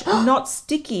fresh, not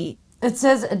sticky. It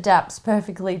says adapts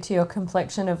perfectly to your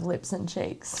complexion of lips and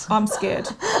cheeks. I'm scared.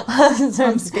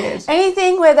 I'm scared.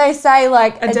 Anything where they say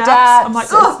adapts, I'm like,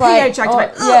 pH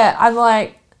activate. Yeah,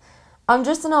 I'm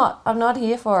not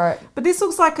here for it. But this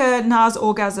looks like a NARS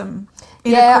orgasm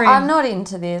in a cream. I'm not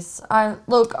into this. I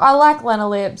like Lana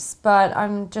Lips, but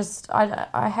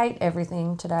I hate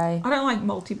everything today. I don't like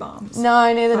multi-balms.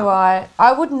 No, neither do I.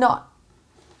 I would not.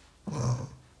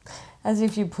 As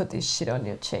if you put this shit on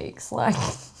your cheeks,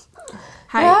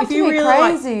 Hey, if you really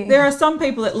crazy. There are some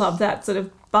people that love that sort of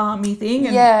balmy thing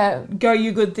and go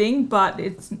you good thing, but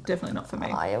it's definitely not for me.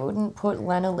 I wouldn't put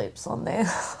Lana Lips on there.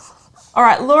 All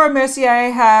right, Laura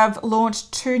Mercier have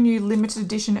launched 2 new limited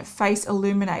edition face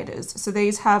illuminators. So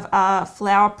these have a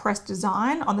flower press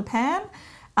design on the pan,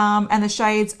 and the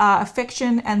shades are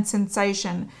Affection and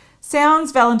Sensation.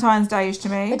 Sounds Valentine's Day-ish to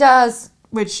me. It does.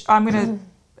 Which I'm going to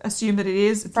assume that it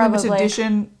is. It's Probably. limited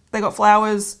edition. They got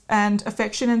flowers and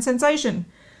Affection and Sensation.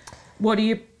 What do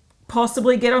you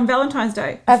possibly get on Valentine's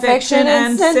Day? Affection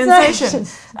and Sensation.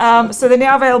 So they're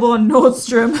now available on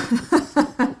Nordstrom.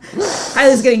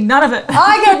 Haley's getting none of it.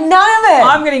 I get none of it.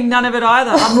 I'm getting none of it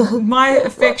either. My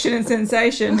Affection and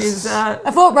Sensation is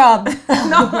a foot rub.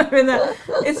 Not even that.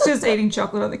 It's just eating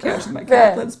chocolate on the couch with my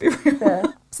cat. Let's be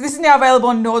real. So this is now available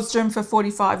on Nordstrom for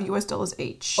 $45 US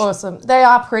each. Awesome. They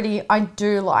are pretty. I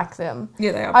do like them.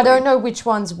 Yeah, they are. I don't know which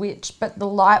one's which, but the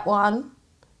light one.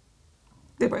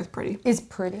 They're both pretty. Is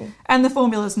pretty. And the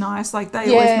formula's nice. They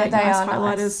always make nice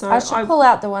highlighters. Nice. So I should pull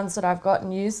out the ones that I've got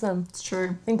and use them. It's true.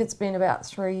 I think it's been about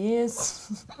 3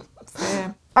 years.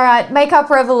 Yeah. All right, Makeup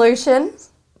Revolution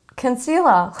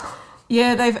concealer.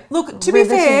 Yeah, to be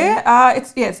fair,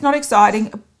 it's not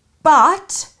exciting,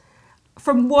 but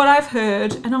from what I've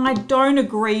heard, and I don't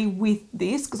agree with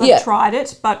this because I've tried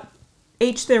it, but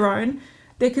each their own.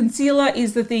 their concealer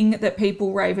is the thing that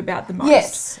people rave about the most.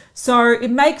 Yes. So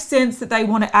it makes sense that they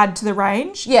want to add to the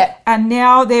range. Yeah. And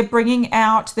now they're bringing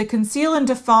out the Conceal and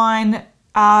Define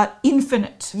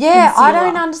Infinite Yeah, I concealer.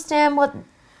 don't understand what...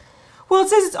 Well, it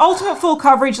says it's ultimate full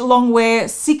coverage, long wear,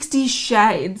 60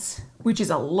 shades, which is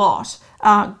a lot.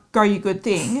 Go you good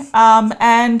thing.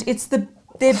 And it's their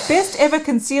best ever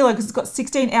concealer because it's got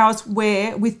 16 hours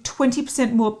wear with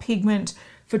 20% more pigment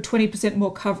for 20%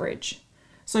 more coverage.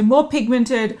 So more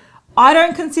pigmented. I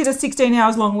don't consider 16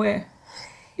 hours long wear.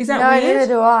 Is that No, weird? neither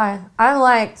do I. I'm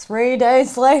like 3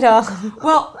 days later.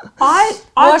 Well, I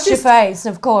Wash your just, face,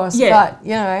 of course, Yeah. but,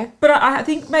 you know. but I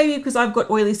think maybe because I've got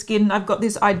oily skin, I've got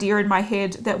this idea in my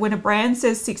head that when a brand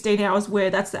says 16 hours wear,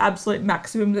 that's the absolute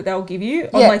maximum that they'll give you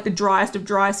on Yeah. like the driest of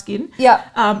dry skin.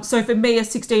 Yeah. So for me, a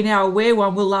 16-hour wear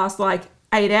one will last like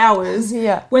 8 hours.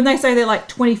 Yeah. When they say they're like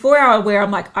 24-hour wear,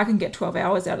 I'm like, I can get 12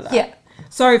 hours out of that. Yeah.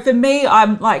 So for me,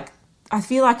 I'm like, I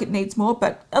feel like it needs more,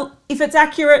 but if it's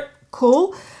accurate,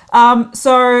 cool.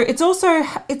 So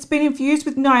it's been infused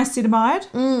with niacinamide.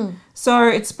 So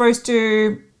it's supposed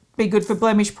to be good for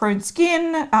blemish prone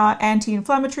skin,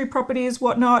 anti-inflammatory properties,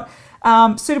 whatnot.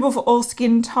 Suitable for all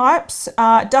skin types.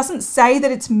 It doesn't say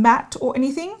that it's matte or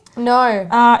anything. No.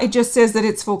 It just says that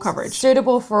it's full coverage.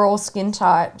 Suitable for all skin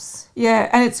types. Yeah,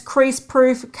 and it's crease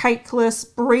proof, cakeless,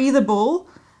 breathable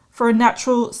for a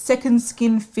natural second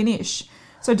skin finish.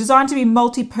 So designed to be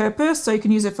multi-purpose, so you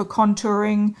can use it for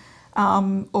contouring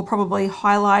or probably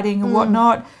highlighting and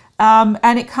whatnot.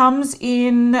 And it comes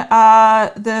in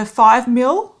the 5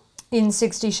 ml. In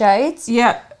 60 shades.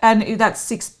 Yeah, and that's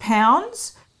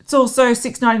 £6. It's also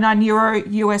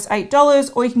 €6.99 US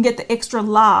 $8, or you can get the extra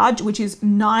large, which is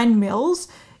 9 mils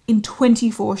in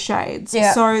 24 shades.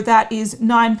 Yeah. So that is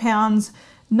 £9,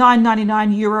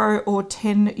 €9.99 or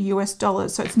 $10 US.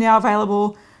 So it's now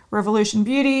available Revolution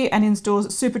Beauty and in stores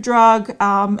at Superdrug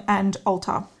and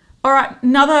Ulta. All right,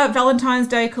 another Valentine's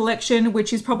Day collection,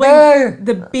 which is probably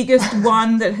the biggest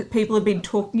one that people have been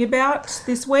talking about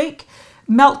this week.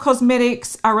 Melt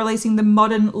Cosmetics are releasing the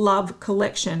Modern Love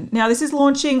collection. Now, this is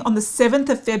launching on the 7th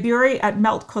of February at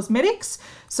Melt Cosmetics,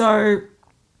 so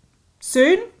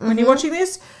soon when you're watching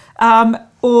this,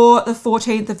 or the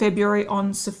 14th of February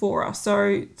on Sephora. So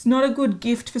it's not a good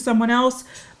gift for someone else,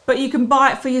 but you can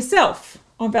buy it for yourself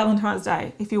on Valentine's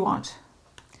Day if you want.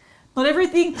 Not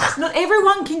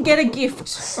everyone can get a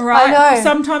gift, all right? I know.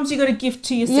 Sometimes you got to gift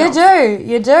to yourself.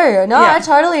 You do. No, Yeah. I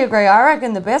totally agree. I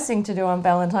reckon the best thing to do on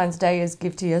Valentine's Day is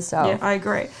give to yourself. Yeah, I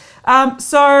agree.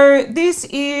 So this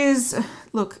is,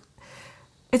 look,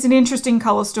 it's an interesting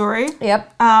colour story.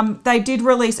 Yep. They did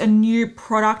release a new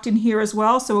product in here as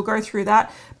well, so we'll go through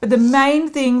that. But the main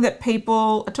thing that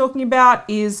people are talking about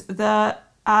is the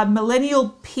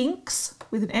Millennial Pinks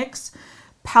with an X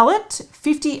palette,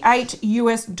 $58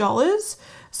 US.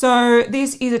 So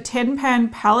this is a 10-pan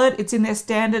palette. It's in their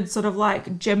standard sort of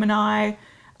like Gemini,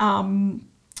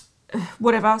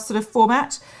 whatever sort of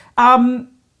format. And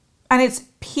it's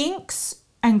pinks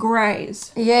and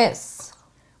greys, Yes.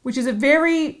 which is a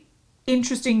very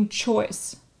interesting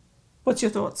choice. What's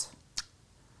your thoughts?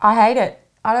 I hate it.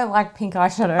 I don't like pink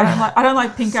eyeshadow. I don't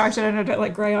like pink eyeshadow and I don't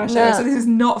like grey eyeshadow, No. so this is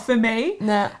not for me.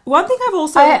 No. One thing I've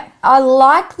also... I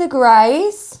like the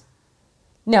greys.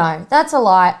 No, that's a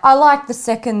lie. I like the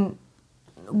second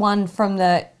one from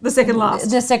the second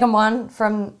last. The second one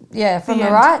from the end.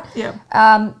 right.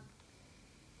 Yeah.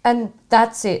 And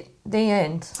that's it. The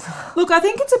end. Look, I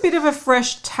think it's a bit of a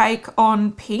fresh take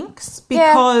on pinks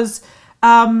Yeah. because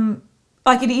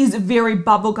like it is very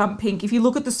bubblegum pink. If you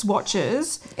look at the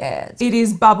swatches, Yeah. it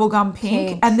is bubblegum pink.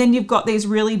 Pink. And then you've got these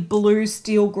really blue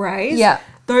steel greys. Yeah.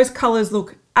 Those colours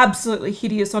look absolutely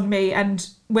hideous on me, and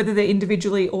whether they're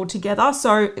individually or together.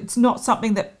 So it's not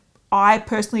something that I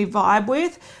personally vibe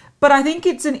with, but I think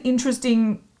it's an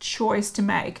interesting choice to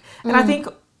make. And I think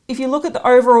if you look at the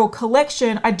overall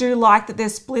collection, I do like that they're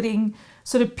splitting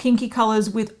sort of pinky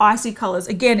colours with icy colours.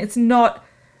 Again, it's not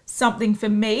something for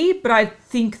me, but I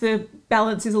think the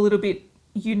balance is a little bit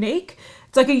unique.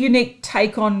 It's like a unique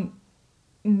take on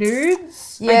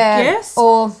nudes, I guess.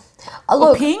 Or Or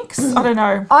look, pinks. I don't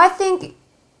know. I think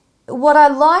what I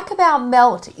like about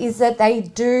Melt is that they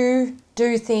do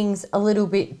things a little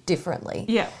bit differently.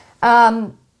 Yeah.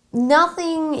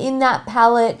 Nothing in that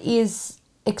palette is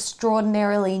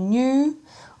extraordinarily new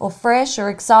or fresh or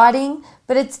exciting,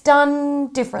 but it's done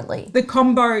differently. The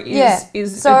combo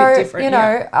is so, a bit different. you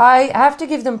know, I have to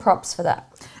give them props for that.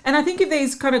 And I think if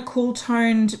these kind of cool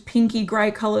toned pinky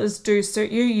grey colours do suit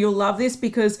you, you'll love this,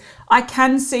 because I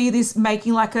can see this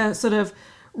making like a sort of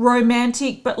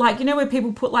romantic, but like, you know, where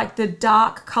people put like the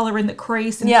dark colour in the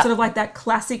crease and Yeah. sort of like that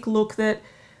classic look that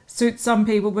suits some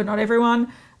people, but not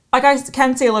everyone. Like I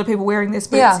can see a lot of people wearing this,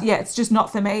 but it's just not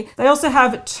for me. They also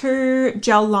have 2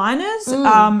 gel liners.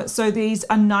 So these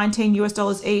are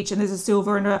 $19 each, and there's a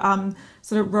silver and a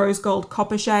sort of rose gold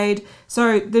copper shade.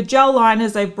 So the gel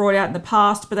liners they've brought out in the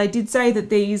past, but they did say that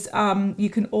these you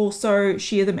can also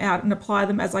shear them out and apply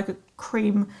them as like a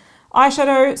cream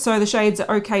eyeshadow. So the shades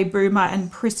are OK Boomer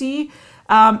and Prissy.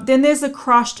 Then there's the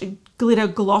crushed glitter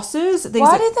glosses.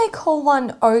 Why did they call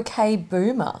one OK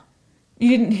Boomer?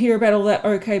 You didn't hear about all that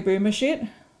OK Boomer shit?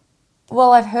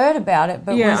 Well, I've heard about it,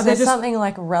 but was there something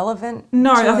like relevant?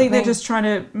 No, I think they're just trying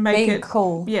to make it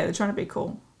cool. Yeah, they're trying to be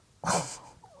cool.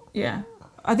 Yeah.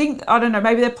 I don't know,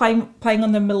 maybe they're playing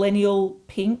on the millennial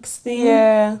pinks thing.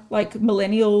 Yeah. Like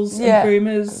millennials and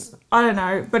boomers. I don't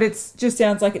know, but it just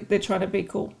sounds like they're trying to be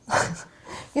cool.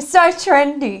 You're so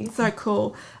trendy. So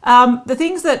cool. The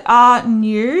things that are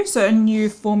new, so a new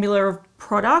formula of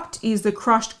product is the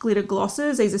crushed glitter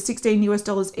glosses. These are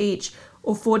 $16 each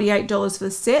or $48 for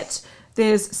the set.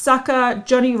 There's Sucker,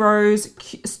 Johnny Rose,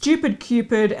 Stupid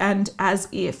Cupid, and As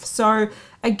If. So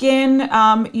again,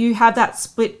 you have that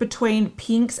split between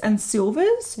pinks and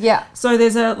silvers. Yeah. So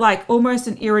there's almost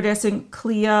an iridescent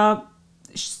clear,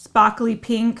 sparkly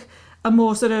pink, a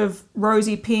more sort of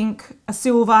rosy pink, a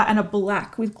silver, and a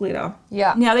black with glitter.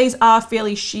 Yeah. Now these are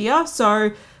fairly sheer,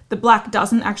 so the black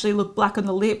doesn't actually look black on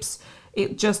the lips.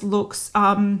 It just looks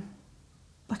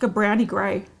like a brownie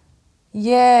grey.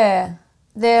 Yeah.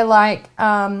 They're like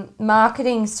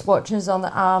marketing swatches on the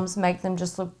arms make them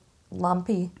just look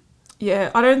lumpy.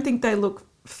 Yeah, I don't think they look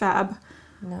fab.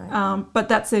 No. But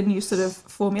that's their new sort of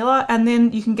formula. And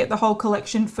then you can get the whole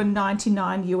collection for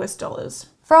 $99.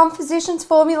 From Physicians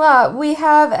Formula, we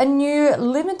have a new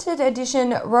limited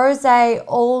edition Rosé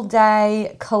All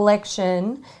Day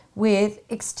collection with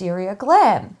Exterior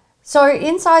Glam. So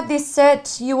inside this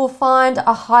set, you will find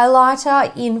a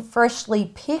highlighter in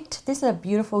Freshly Picked. This is a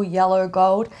beautiful yellow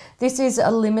gold. This is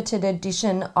a limited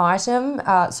edition item,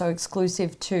 so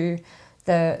exclusive to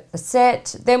the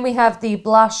set. Then we have the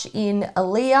blush in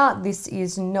Aaliyah. This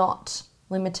is not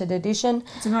limited edition.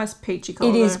 It's a nice peachy colour.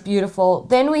 It is beautiful.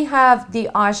 Then we have the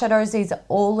eyeshadows. These are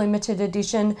all limited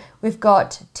edition. We've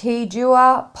got Tea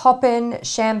Dua, Poppin',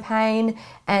 Champagne,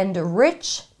 and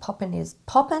Rich. Poppin' is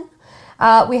Poppin'.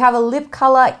 We have a lip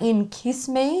colour in Kiss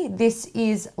Me. This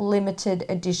is limited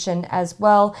edition as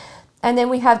well. And then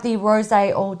we have the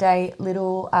Rosé All Day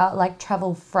little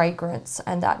travel fragrance,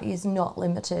 and that is not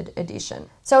limited edition.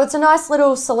 So it's a nice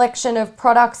little selection of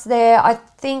products there. I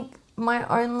think my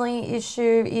only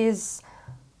issue is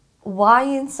why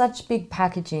in such big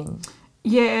packaging?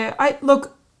 Yeah,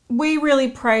 we really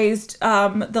praised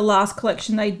the last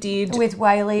collection they did with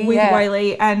Whaley.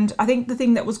 Whaley, and I think the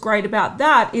thing that was great about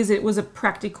that is it was a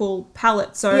practical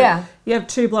palette. So you have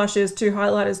 2 blushes, 2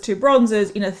 highlighters, 2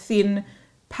 bronzers in a thin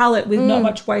palette with not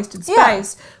much wasted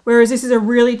space. Whereas this is a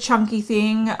really chunky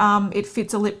thing. It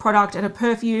fits a lip product and a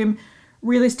perfume.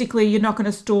 Realistically, you're not going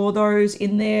to store those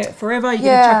in there forever. You're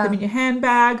going to chuck them in your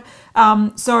handbag.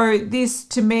 So this,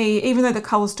 to me, even though the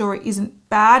colour story isn't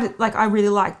bad, I really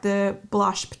like the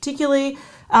blush particularly.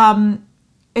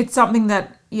 It's something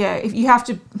that, if you have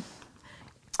to...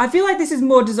 I feel like this is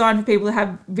more designed for people that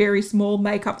have very small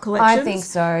makeup collections. I think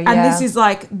so, yeah. And this is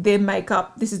their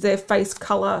makeup. This is their face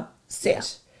colour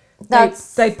set.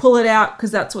 They pull it out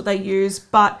because that's what they use.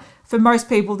 But for most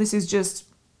people, this is just...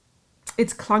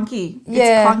 It's clunky. Yeah.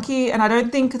 It's clunky, and I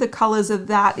don't think the colours are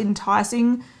that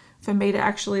enticing for me to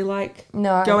actually go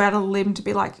out on a limb to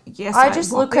be like, yes, I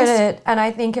just want look at it and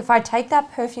I think if I take that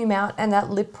perfume out and that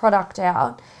lip product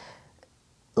out,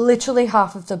 literally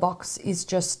half of the box is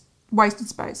just wasted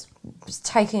space. Just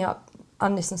taking up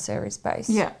unnecessary space.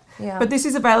 Yeah. Yeah. But this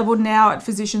is available now at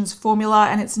Physicians Formula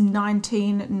and it's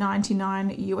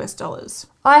 $19.99.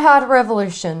 I Heart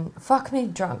Revolution. Fuck me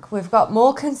drunk. We've got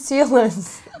more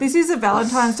concealers. This is a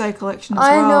Valentine's Day collection as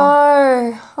well. I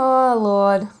know. Oh,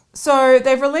 Lord. So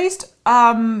they've released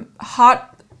a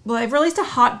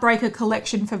Heartbreaker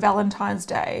collection for Valentine's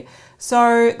Day.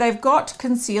 So they've got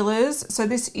concealers. So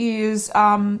this is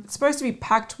supposed to be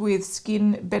packed with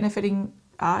skin benefiting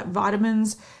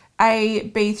vitamins A,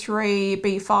 B3,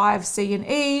 B5, C and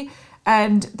E.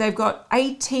 And they've got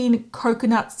 18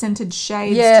 coconut scented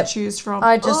shades to choose from.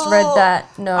 I just read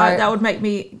that. No. That would make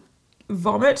me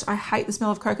vomit. I hate the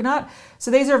smell of coconut. So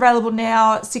these are available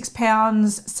now, £6,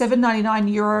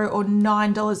 €7.99 or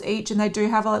 $9 each. And they do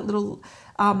have a little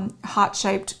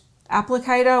heart-shaped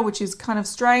applicator, which is kind of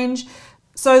strange.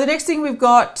 So the next thing we've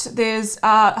got, there's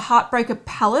Heartbreaker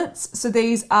palettes. So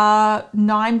these are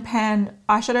 9-pan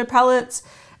eyeshadow palettes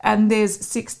and there's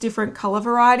 6 different colour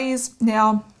varieties.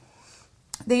 Now,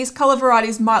 These colour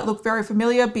varieties might look very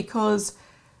familiar because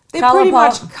they're Colourpop. pretty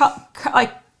much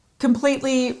like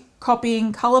completely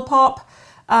copying Colourpop,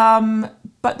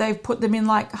 but they've put them in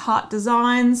like heart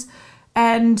designs.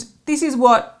 And this is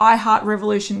what I Heart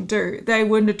Revolution do. They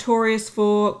were notorious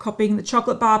for copying the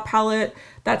chocolate bar palette.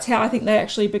 That's how I think they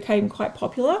actually became quite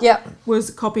popular. Yep.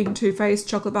 Was copying Too Faced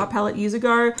chocolate bar palette years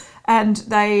ago. And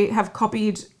they have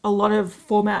copied a lot of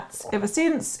formats ever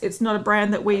since. It's not a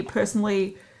brand that we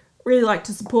personally really like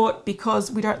to support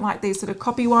because we don't like these sort of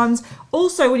copy ones.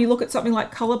 Also, when you look at something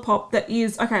like Colourpop, that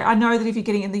is, okay, I know that if you're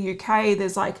getting in the UK,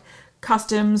 there's like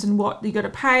customs and what you got to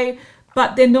pay,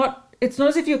 but they're not, it's not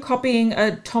as if you're copying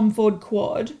a Tom Ford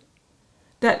quad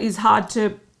that is hard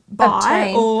to buy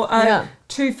Obtain. or a Yeah.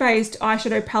 Too Faced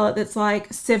eyeshadow palette that's like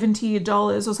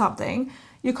 $70 or something.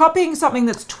 You're copying something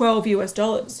that's $12 US.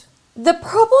 The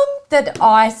problem that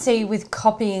I see with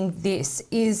copying this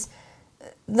is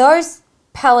those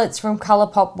palettes from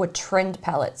Colourpop were trend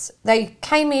palettes. They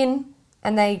came in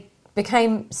and they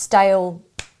became stale,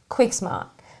 quick smart.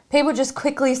 People just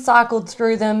quickly cycled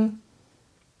through them.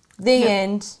 The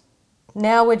end.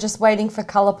 Now we're just waiting for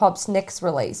Colourpop's next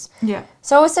release. Yeah.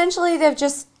 So essentially they've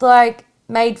just like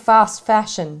made fast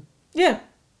fashion Yeah.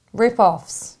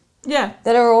 rip-offs Yeah.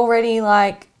 that are already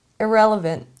like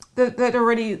irrelevant. That are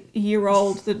already a year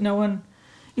old, that no one,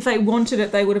 if they wanted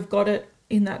it, they would have got it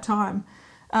in that time.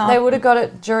 They would have got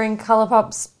it during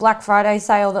Colourpop's Black Friday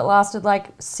sale that lasted like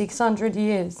 600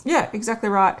 years. Yeah, exactly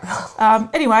right.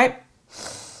 Anyway,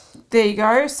 there you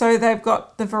go. So they've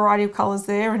got the variety of colours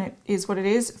there, and it is what it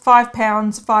is. £5,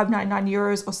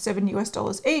 €5.99 or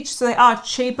 $7 each. So they are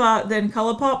cheaper than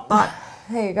Colourpop, but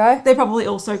There you go. they're probably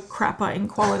also crapper in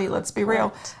quality, let's be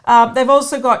real. They've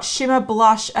also got shimmer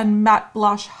blush and matte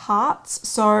blush hearts.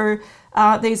 So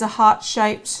these are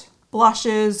heart-shaped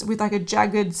blushes with like a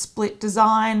jagged split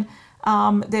design.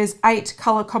 There's 8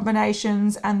 colour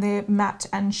combinations and they're matte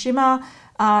and shimmer.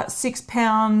 £6,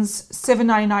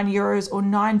 €7.99 or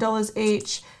 $9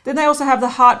 each. Then they also have the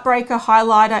Heartbreaker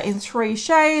highlighter in 3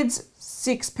 shades,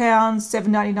 £6,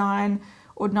 $7.99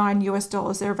 or $9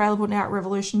 US. They're available now at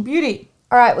Revolution Beauty.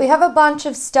 All right, we have a bunch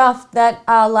of stuff that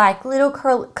are like little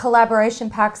collaboration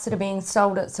packs that are being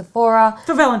sold at Sephora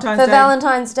For Valentine's for Day.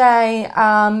 Valentine's Day.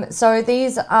 So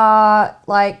these are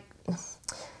like,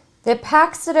 they're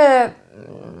packs that are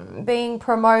being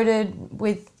promoted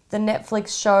with the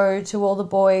Netflix show To All the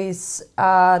Boys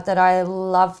that I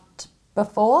loved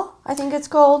before, I think it's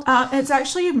called. It's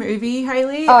actually a movie,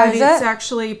 Hayley, Oh, and is it's it?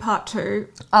 actually part 2.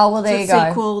 Oh, well, there you It's a go.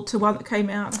 sequel to one that came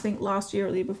out, I think, last year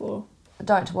or the year before.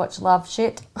 Don't watch love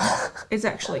shit. It's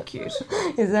actually cute.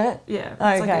 Is it? Yeah.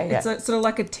 Okay, It's sort of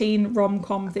like a teen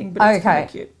rom-com thing, but it's kind Okay.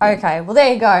 of cute. Okay. Well,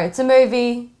 there you go. It's a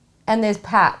movie, and there's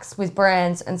packs with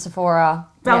brands and Sephora.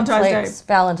 Valentine's Netflix, Day.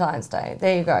 Valentine's Day.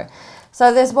 There you go.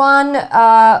 So there's one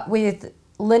with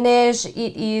Laneige.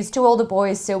 It is To All the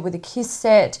Boys sealed with a kiss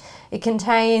set. It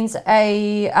contains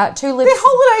a 2 lips. They're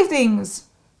holiday things.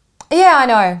 Yeah, I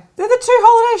know. They're the 2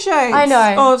 holiday shades. I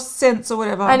know. Or scents or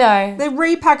whatever. I know. They're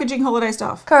repackaging holiday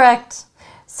stuff. Correct.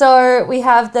 So we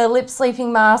have the lip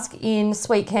sleeping mask in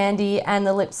Sweet Candy and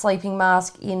the lip sleeping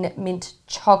mask in Mint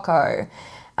Choco.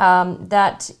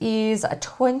 That is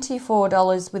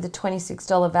 $24 with a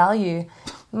 $26 value.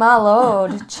 My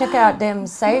lord, check out them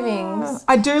savings.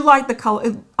 I do like the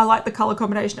color. I like the color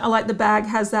combination. I like the bag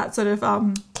has that sort of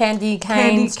Candy cane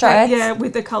candy stripes. yeah,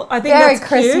 with the color. I think Very that's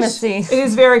cute. Christmassy. It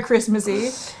is very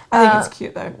Christmassy. I think it's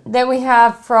cute though. Then we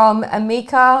have from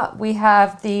Amika, we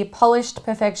have the Polished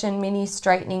Perfection Mini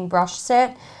Straightening Brush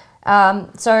Set.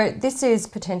 So this is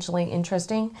potentially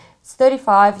interesting. It's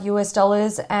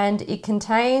 $35 and it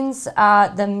contains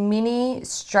the mini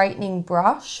straightening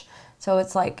brush. So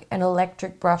it's like an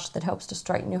electric brush that helps to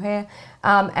straighten your hair,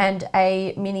 and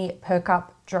a mini Perk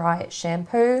Up dry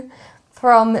shampoo.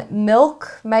 From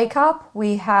Milk Makeup,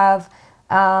 we have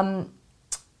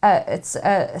it's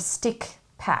a stick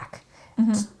pack.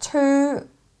 2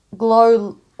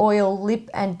 Glow Oil Lip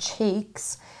and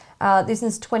Cheeks. This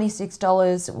is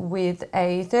 $26 with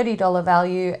a $30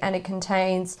 value, and it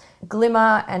contains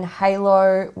Glimmer and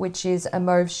Halo, which is a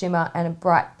mauve shimmer and a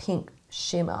bright pink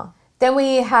shimmer. Then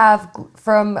we have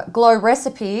from Glow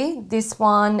Recipe, this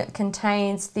one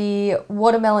contains the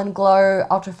Watermelon Glow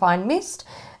Ultrafine Mist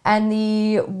and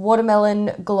the Watermelon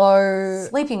Glow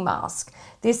Sleeping Mask.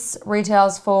 This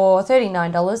retails for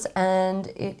 $39 and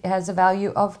it has a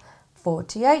value of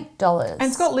 $48. And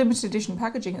it's got limited edition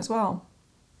packaging as well.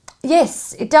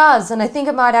 Yes, it does. And I think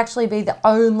it might actually be the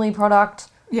only product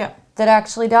Yeah. that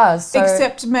actually does. So,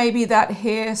 Except maybe that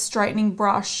hair straightening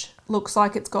brush looks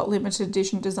like it's got limited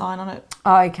edition design on it.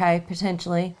 Okay,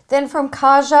 potentially. Then from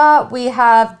Kaja, we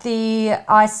have the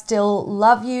I Still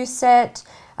Love You set.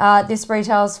 This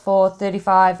retails for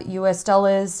 $35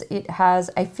 US. It has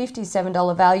a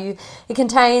 $57 value. It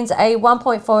contains a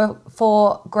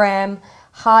 1.44 gram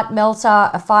heart melter,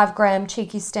 a 5 gram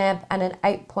cheeky stamp, and an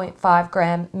 8.5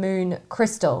 gram moon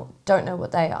crystal. Don't know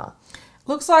what they are.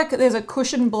 Looks like there's a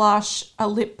cushion blush, a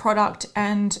lip product,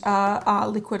 and a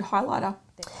liquid highlighter.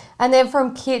 And then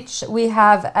from Kitsch, we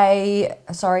have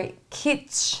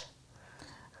Kitsch.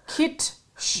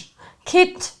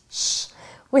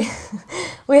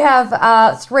 We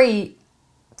have 3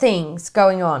 things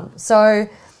going on. So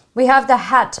we have the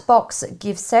hat box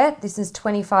gift set. This is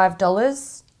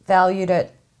 $25, valued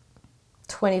at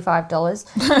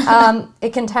 $25.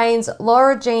 It contains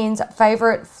Laura Jean's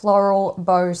favorite floral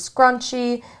bow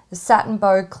scrunchie, the satin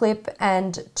bow clip,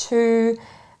 and 2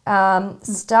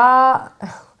 star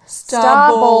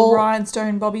ball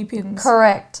rhinestone bobby pins.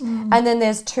 Correct. And then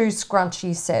there's 2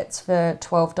 scrunchie sets for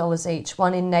 $12 each,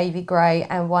 one in navy grey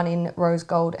and one in rose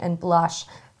gold and blush.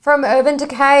 From Urban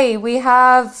Decay, we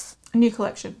have a new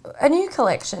collection. A new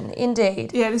collection,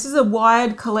 indeed. Yeah, this is a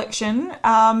wired collection,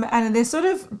 and they're sort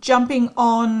of jumping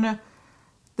on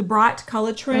the bright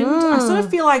colour trend. I sort of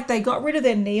feel like they got rid of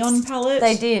their neon palette.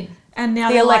 They did. And now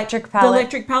the they're electric palette. The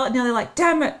electric palette. Now they're like,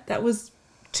 damn it, that was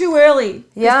too early.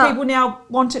 Yeah. People now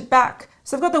want it back.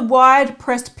 So I've got the wide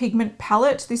pressed pigment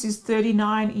palette. This is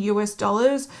 $39 US.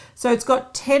 So it's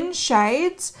got 10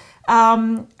 shades.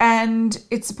 And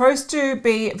it's supposed to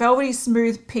be velvety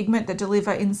smooth pigment that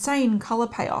deliver insane color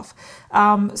payoff.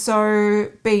 They're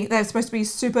supposed to be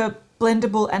super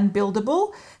blendable and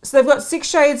buildable. So they've got 6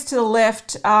 shades to the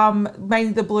left,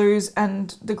 mainly the blues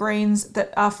and the greens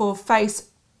that are for face,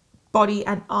 body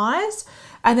and eyes.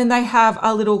 And then they have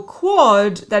a little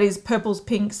quad that is purples,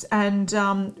 pinks and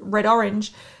red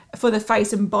orange for the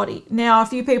face and body. Now, a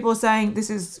few people are saying this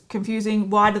is confusing.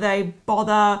 Why do they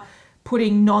bother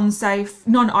putting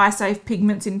non-eye safe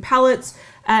pigments in palettes?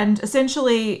 And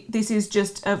essentially this is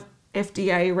just a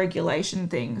FDA regulation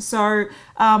thing. So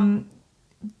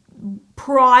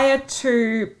prior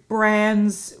to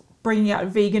brands bringing out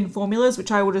vegan formulas,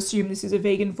 which I would assume this is a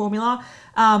vegan formula,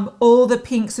 all the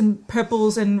pinks and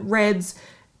purples and reds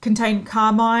contain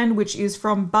carmine, which is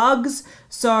from bugs.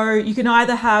 So you can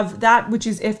either have that, which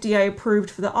is FDA approved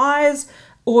for the eyes,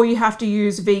 or you have to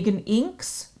use vegan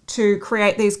inks to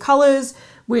create these colors,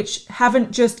 which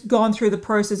haven't just gone through the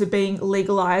process of being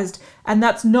legalized. And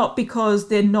that's not because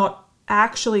they're not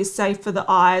actually safe for the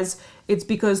eyes. It's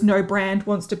because no brand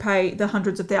wants to pay the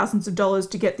hundreds of thousands of dollars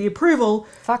to get the approval.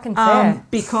 Fucking fair.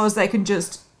 Because they can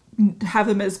just have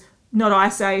them as not eye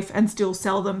safe and still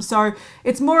sell them. So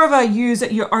it's more of a use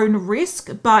at your own risk.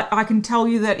 But I can tell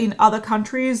you that in other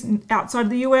countries outside of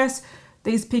the US,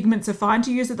 these pigments are fine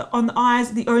to use on the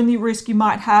eyes. The only risk you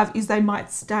might have is they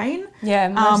might stain.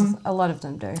 Yeah, a lot of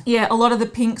them do. Yeah, a lot of the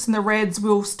pinks and the reds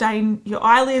will stain your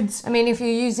eyelids. I mean, if you're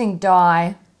using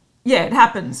dye... Yeah, it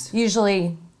happens.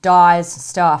 Usually dyes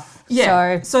stuff.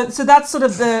 Yeah, so that's sort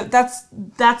of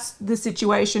that's the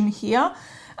situation here.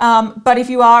 But if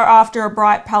you are after a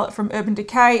bright palette from Urban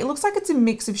Decay, it looks like it's a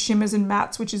mix of shimmers and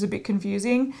mattes, which is a bit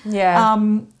confusing. Yeah.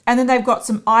 And then they've got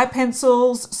some eye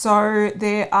pencils. So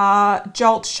there are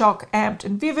Jolt, Shock, Amped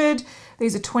and Vivid.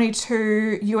 These are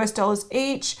 $22 US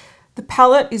each. The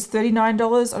palette is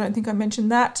 $39. I don't think I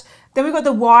mentioned that. Then we've got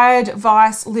the Wired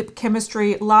Vice Lip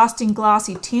Chemistry Lasting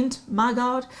Glassy Tint. My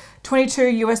God.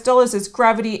 $22 US. There's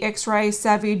Gravity, X-Ray,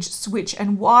 Savage, Switch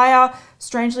and Wire.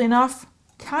 Strangely enough,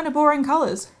 kind of boring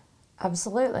colours.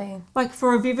 Absolutely. Like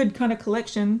for a vivid kind of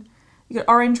collection, you got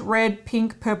orange, red,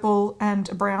 pink, purple and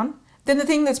a brown. Then the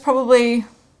thing that's probably,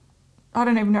 I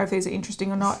don't even know if these are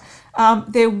interesting or not,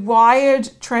 they're Wired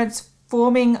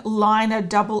Transforming Liner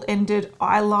Double-Ended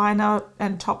Eyeliner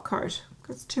and Top Coat.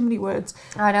 That's too many words.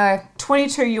 I know.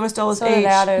 $22 US Sort each. it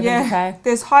out, yeah.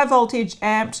 There's high voltage,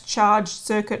 amped, charged,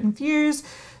 circuit and fuse.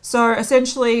 So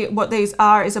essentially what these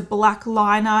are is a black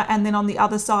liner, and then on the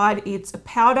other side it's a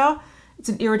powder. It's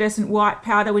an iridescent white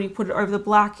powder. When you put it over the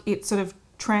black, it sort of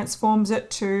transforms it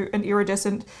to an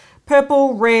iridescent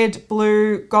purple, red,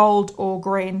 blue, gold or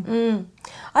green.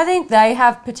 I think they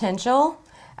have potential.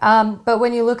 But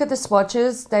when you look at the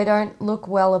swatches, they don't look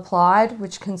well applied,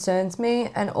 which concerns me.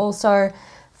 And also,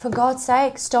 for God's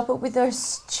sake, stop it with those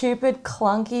stupid,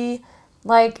 clunky,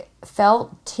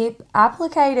 felt tip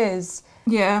applicators.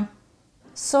 Yeah.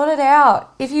 Sort it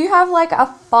out. If you have a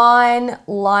fine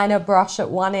liner brush at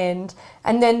one end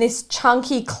and then this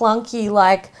chunky, clunky,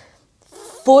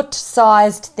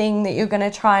 foot-sized thing that you're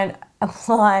going to try and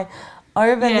apply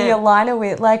over the aligner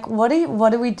with. Like, what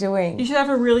are we doing? You should have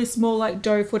a really small, like,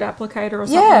 doe foot applicator or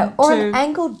something. Yeah, or an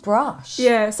angled brush.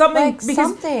 Yeah, something. Like because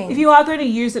something. if you are going to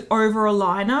use it over a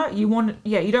liner, you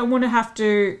don't want to have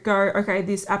to go, okay,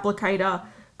 this applicator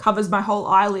covers my whole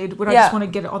eyelid when I just want to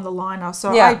get it on the liner.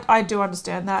 So I do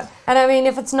understand that. And I mean,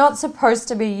 if it's not supposed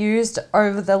to be used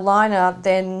over the liner,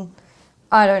 then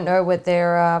I don't know what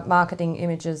their marketing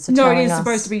images are telling us. No, it is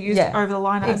supposed to be used over the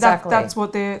liner. Exactly. That's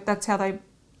how they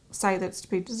say that's to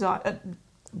be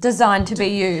designed to be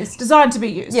used. Designed to be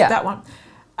used. Yeah. That one.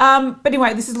 But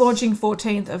anyway, this is launching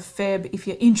 14th of Feb if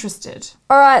you're interested.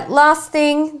 All right, last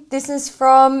thing. This is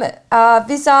from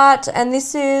Visart, and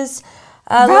this is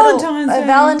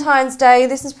Valentine's Day.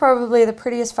 This is probably the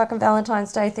prettiest fucking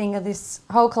Valentine's Day thing of this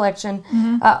whole collection,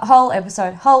 whole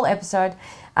episode.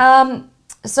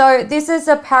 So this is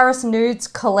a Paris Nudes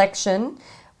collection.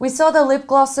 We saw the lip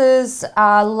glosses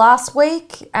last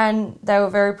week, and they were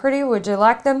very pretty. We do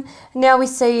like them. Now we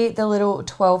see the little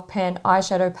 12-pan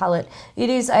eyeshadow palette.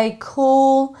 It is a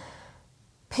cool,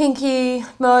 pinky,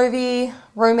 mauvey,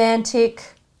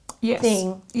 romantic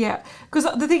thing. Yeah, because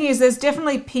the thing is, there's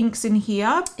definitely pinks in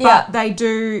here, but they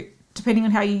do, depending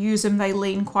on how you use them, they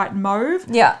lean quite mauve.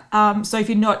 Yeah. So if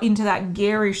you're not into that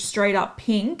garish straight up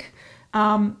pink,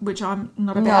 which I'm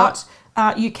not about,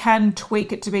 you can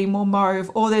tweak it to be more mauve,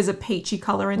 or there's a peachy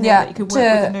colour in there that you can work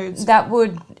with the nudes. That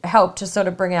would help to sort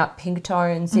of bring out pink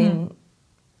tones in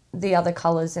the other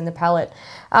colours in the palette.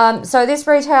 So this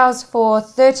retails for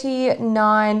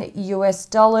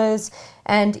 $39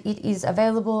 and it is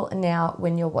available now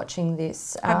when you're watching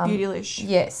this. At Beautylish.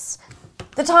 Yes.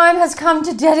 The time has come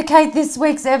to dedicate this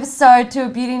week's episode to a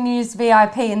Beauty News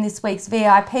VIP, and this week's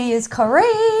VIP is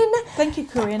Corinne. Thank you,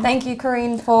 Corinne. Thank you,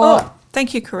 Corinne, for... Oh,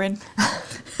 thank you, Corinne.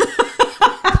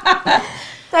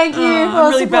 Thank you for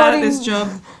I'm really supporting... bad at this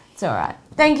job. It's all right.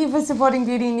 Thank you for supporting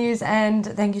Beauty News, and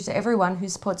thank you to everyone who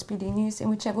supports Beauty News in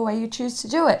whichever way you choose to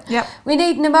do it. Yep. We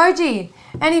need an emoji.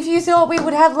 And if you thought we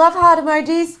would have love heart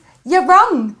emojis, you're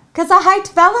wrong, because I hate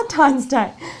Valentine's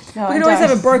Day. No, we can always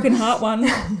have a broken heart one.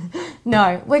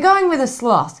 No, we're going with a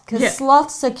sloth, because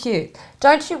sloths are cute.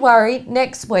 Don't you worry,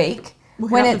 next week,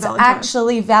 when it's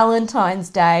actually Valentine's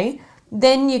Day,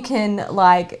 then you can,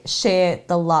 like, share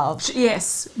the love.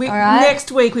 Yes.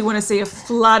 Next week, we want to see a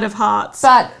flood of hearts.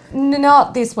 But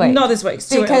not this week. Not this week. It's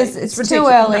too because early. It's too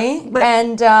early. No,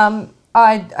 and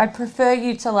I'd prefer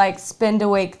you to, like, spend a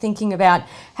week thinking about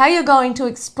how you're going to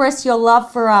express your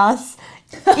love for us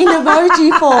in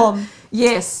emoji form.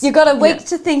 Yes. You've got a week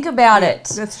to think about it.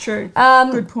 That's true.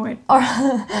 Good point. All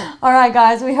right,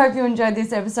 guys. We hope you enjoyed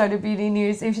this episode of Beauty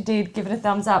News. If you did, give it a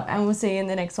thumbs up, and we'll see you in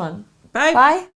the next one. Bye. Bye.